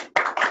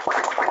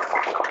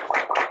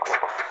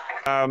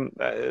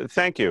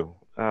 Thank you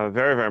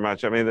very, very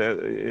much. I mean,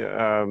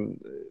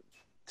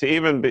 to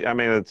even be, I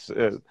mean,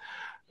 to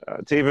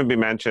even be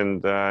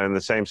mentioned in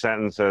the same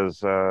sentence as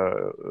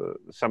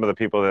some of the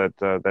people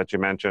that you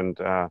mentioned,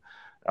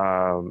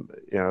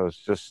 it's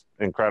just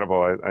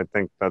incredible. I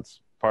think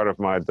that's part of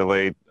my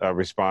delayed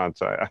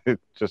response. I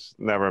just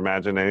never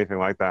imagined anything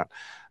like that.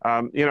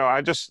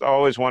 I just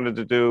always wanted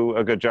to do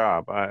a good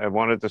job. I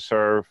wanted to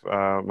serve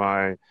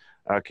my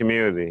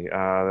community.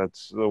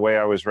 That's the way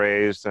I was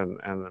raised,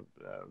 and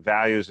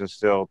values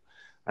instilled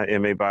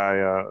in me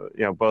by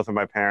both of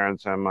my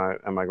parents and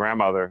my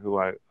grandmother, who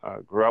I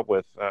grew up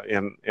with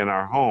in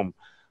our home.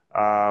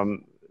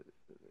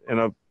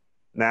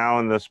 Now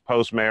in this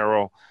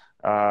post-mayoral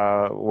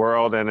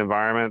world and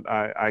environment,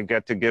 I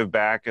get to give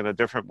back in a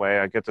different way.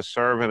 I get to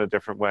serve in a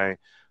different way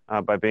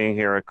by being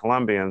here at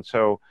Columbia. And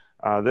so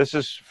this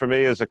is, for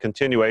me, is a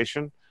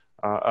continuation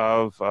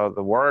of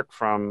the work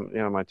from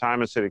my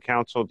time as city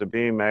council to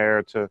being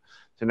mayor to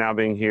now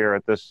being here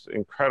at this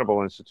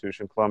incredible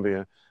institution,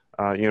 Columbia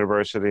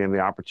University, and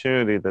the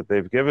opportunity that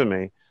they've given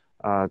me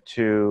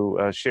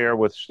to share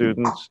with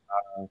students.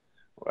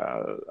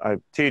 I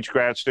teach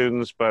grad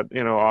students, but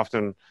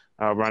often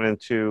run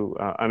into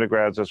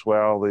undergrads as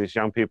well. These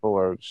young people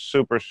are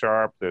super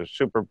sharp, they're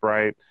super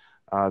bright,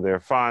 they're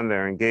fun,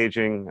 they're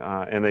engaging,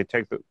 and they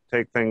take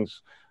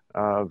things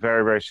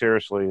very, very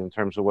seriously in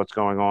terms of what's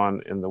going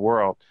on in the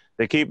world.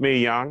 They keep me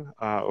young,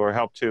 or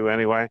help to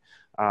anyway,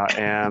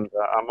 and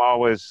I'm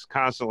always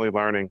constantly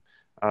learning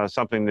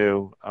something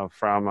new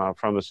from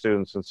the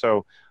students. And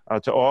so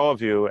to all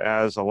of you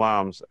as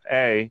alums,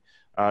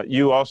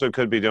 you also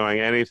could be doing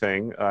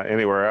anything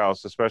anywhere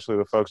else, especially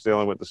the folks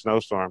dealing with the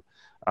snowstorm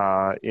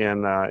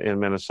in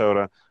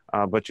Minnesota,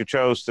 but you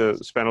chose to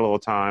spend a little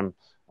time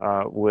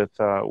with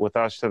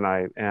us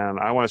tonight. And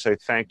I want to say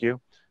thank you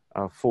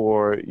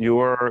for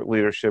your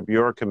leadership,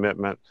 your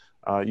commitment,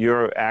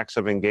 your acts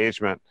of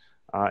engagement,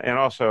 and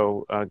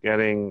also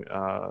getting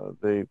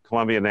the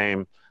Columbia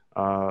name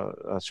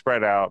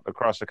spread out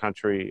across the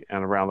country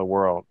and around the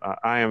world.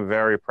 I am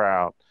very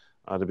proud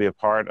to be a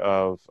part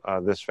of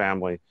this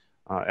family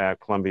at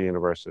Columbia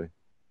University.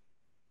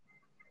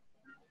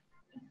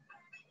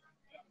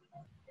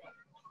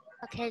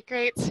 Okay,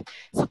 great.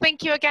 So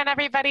thank you again,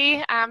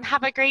 everybody.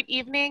 Have a great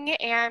evening,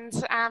 and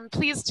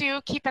please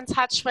do keep in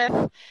touch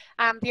with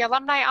the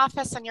alumni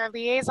office and your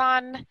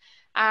liaison.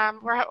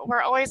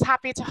 We're always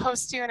happy to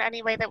host you in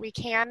any way that we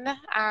can.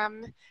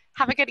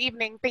 Have a good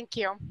evening. Thank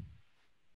you.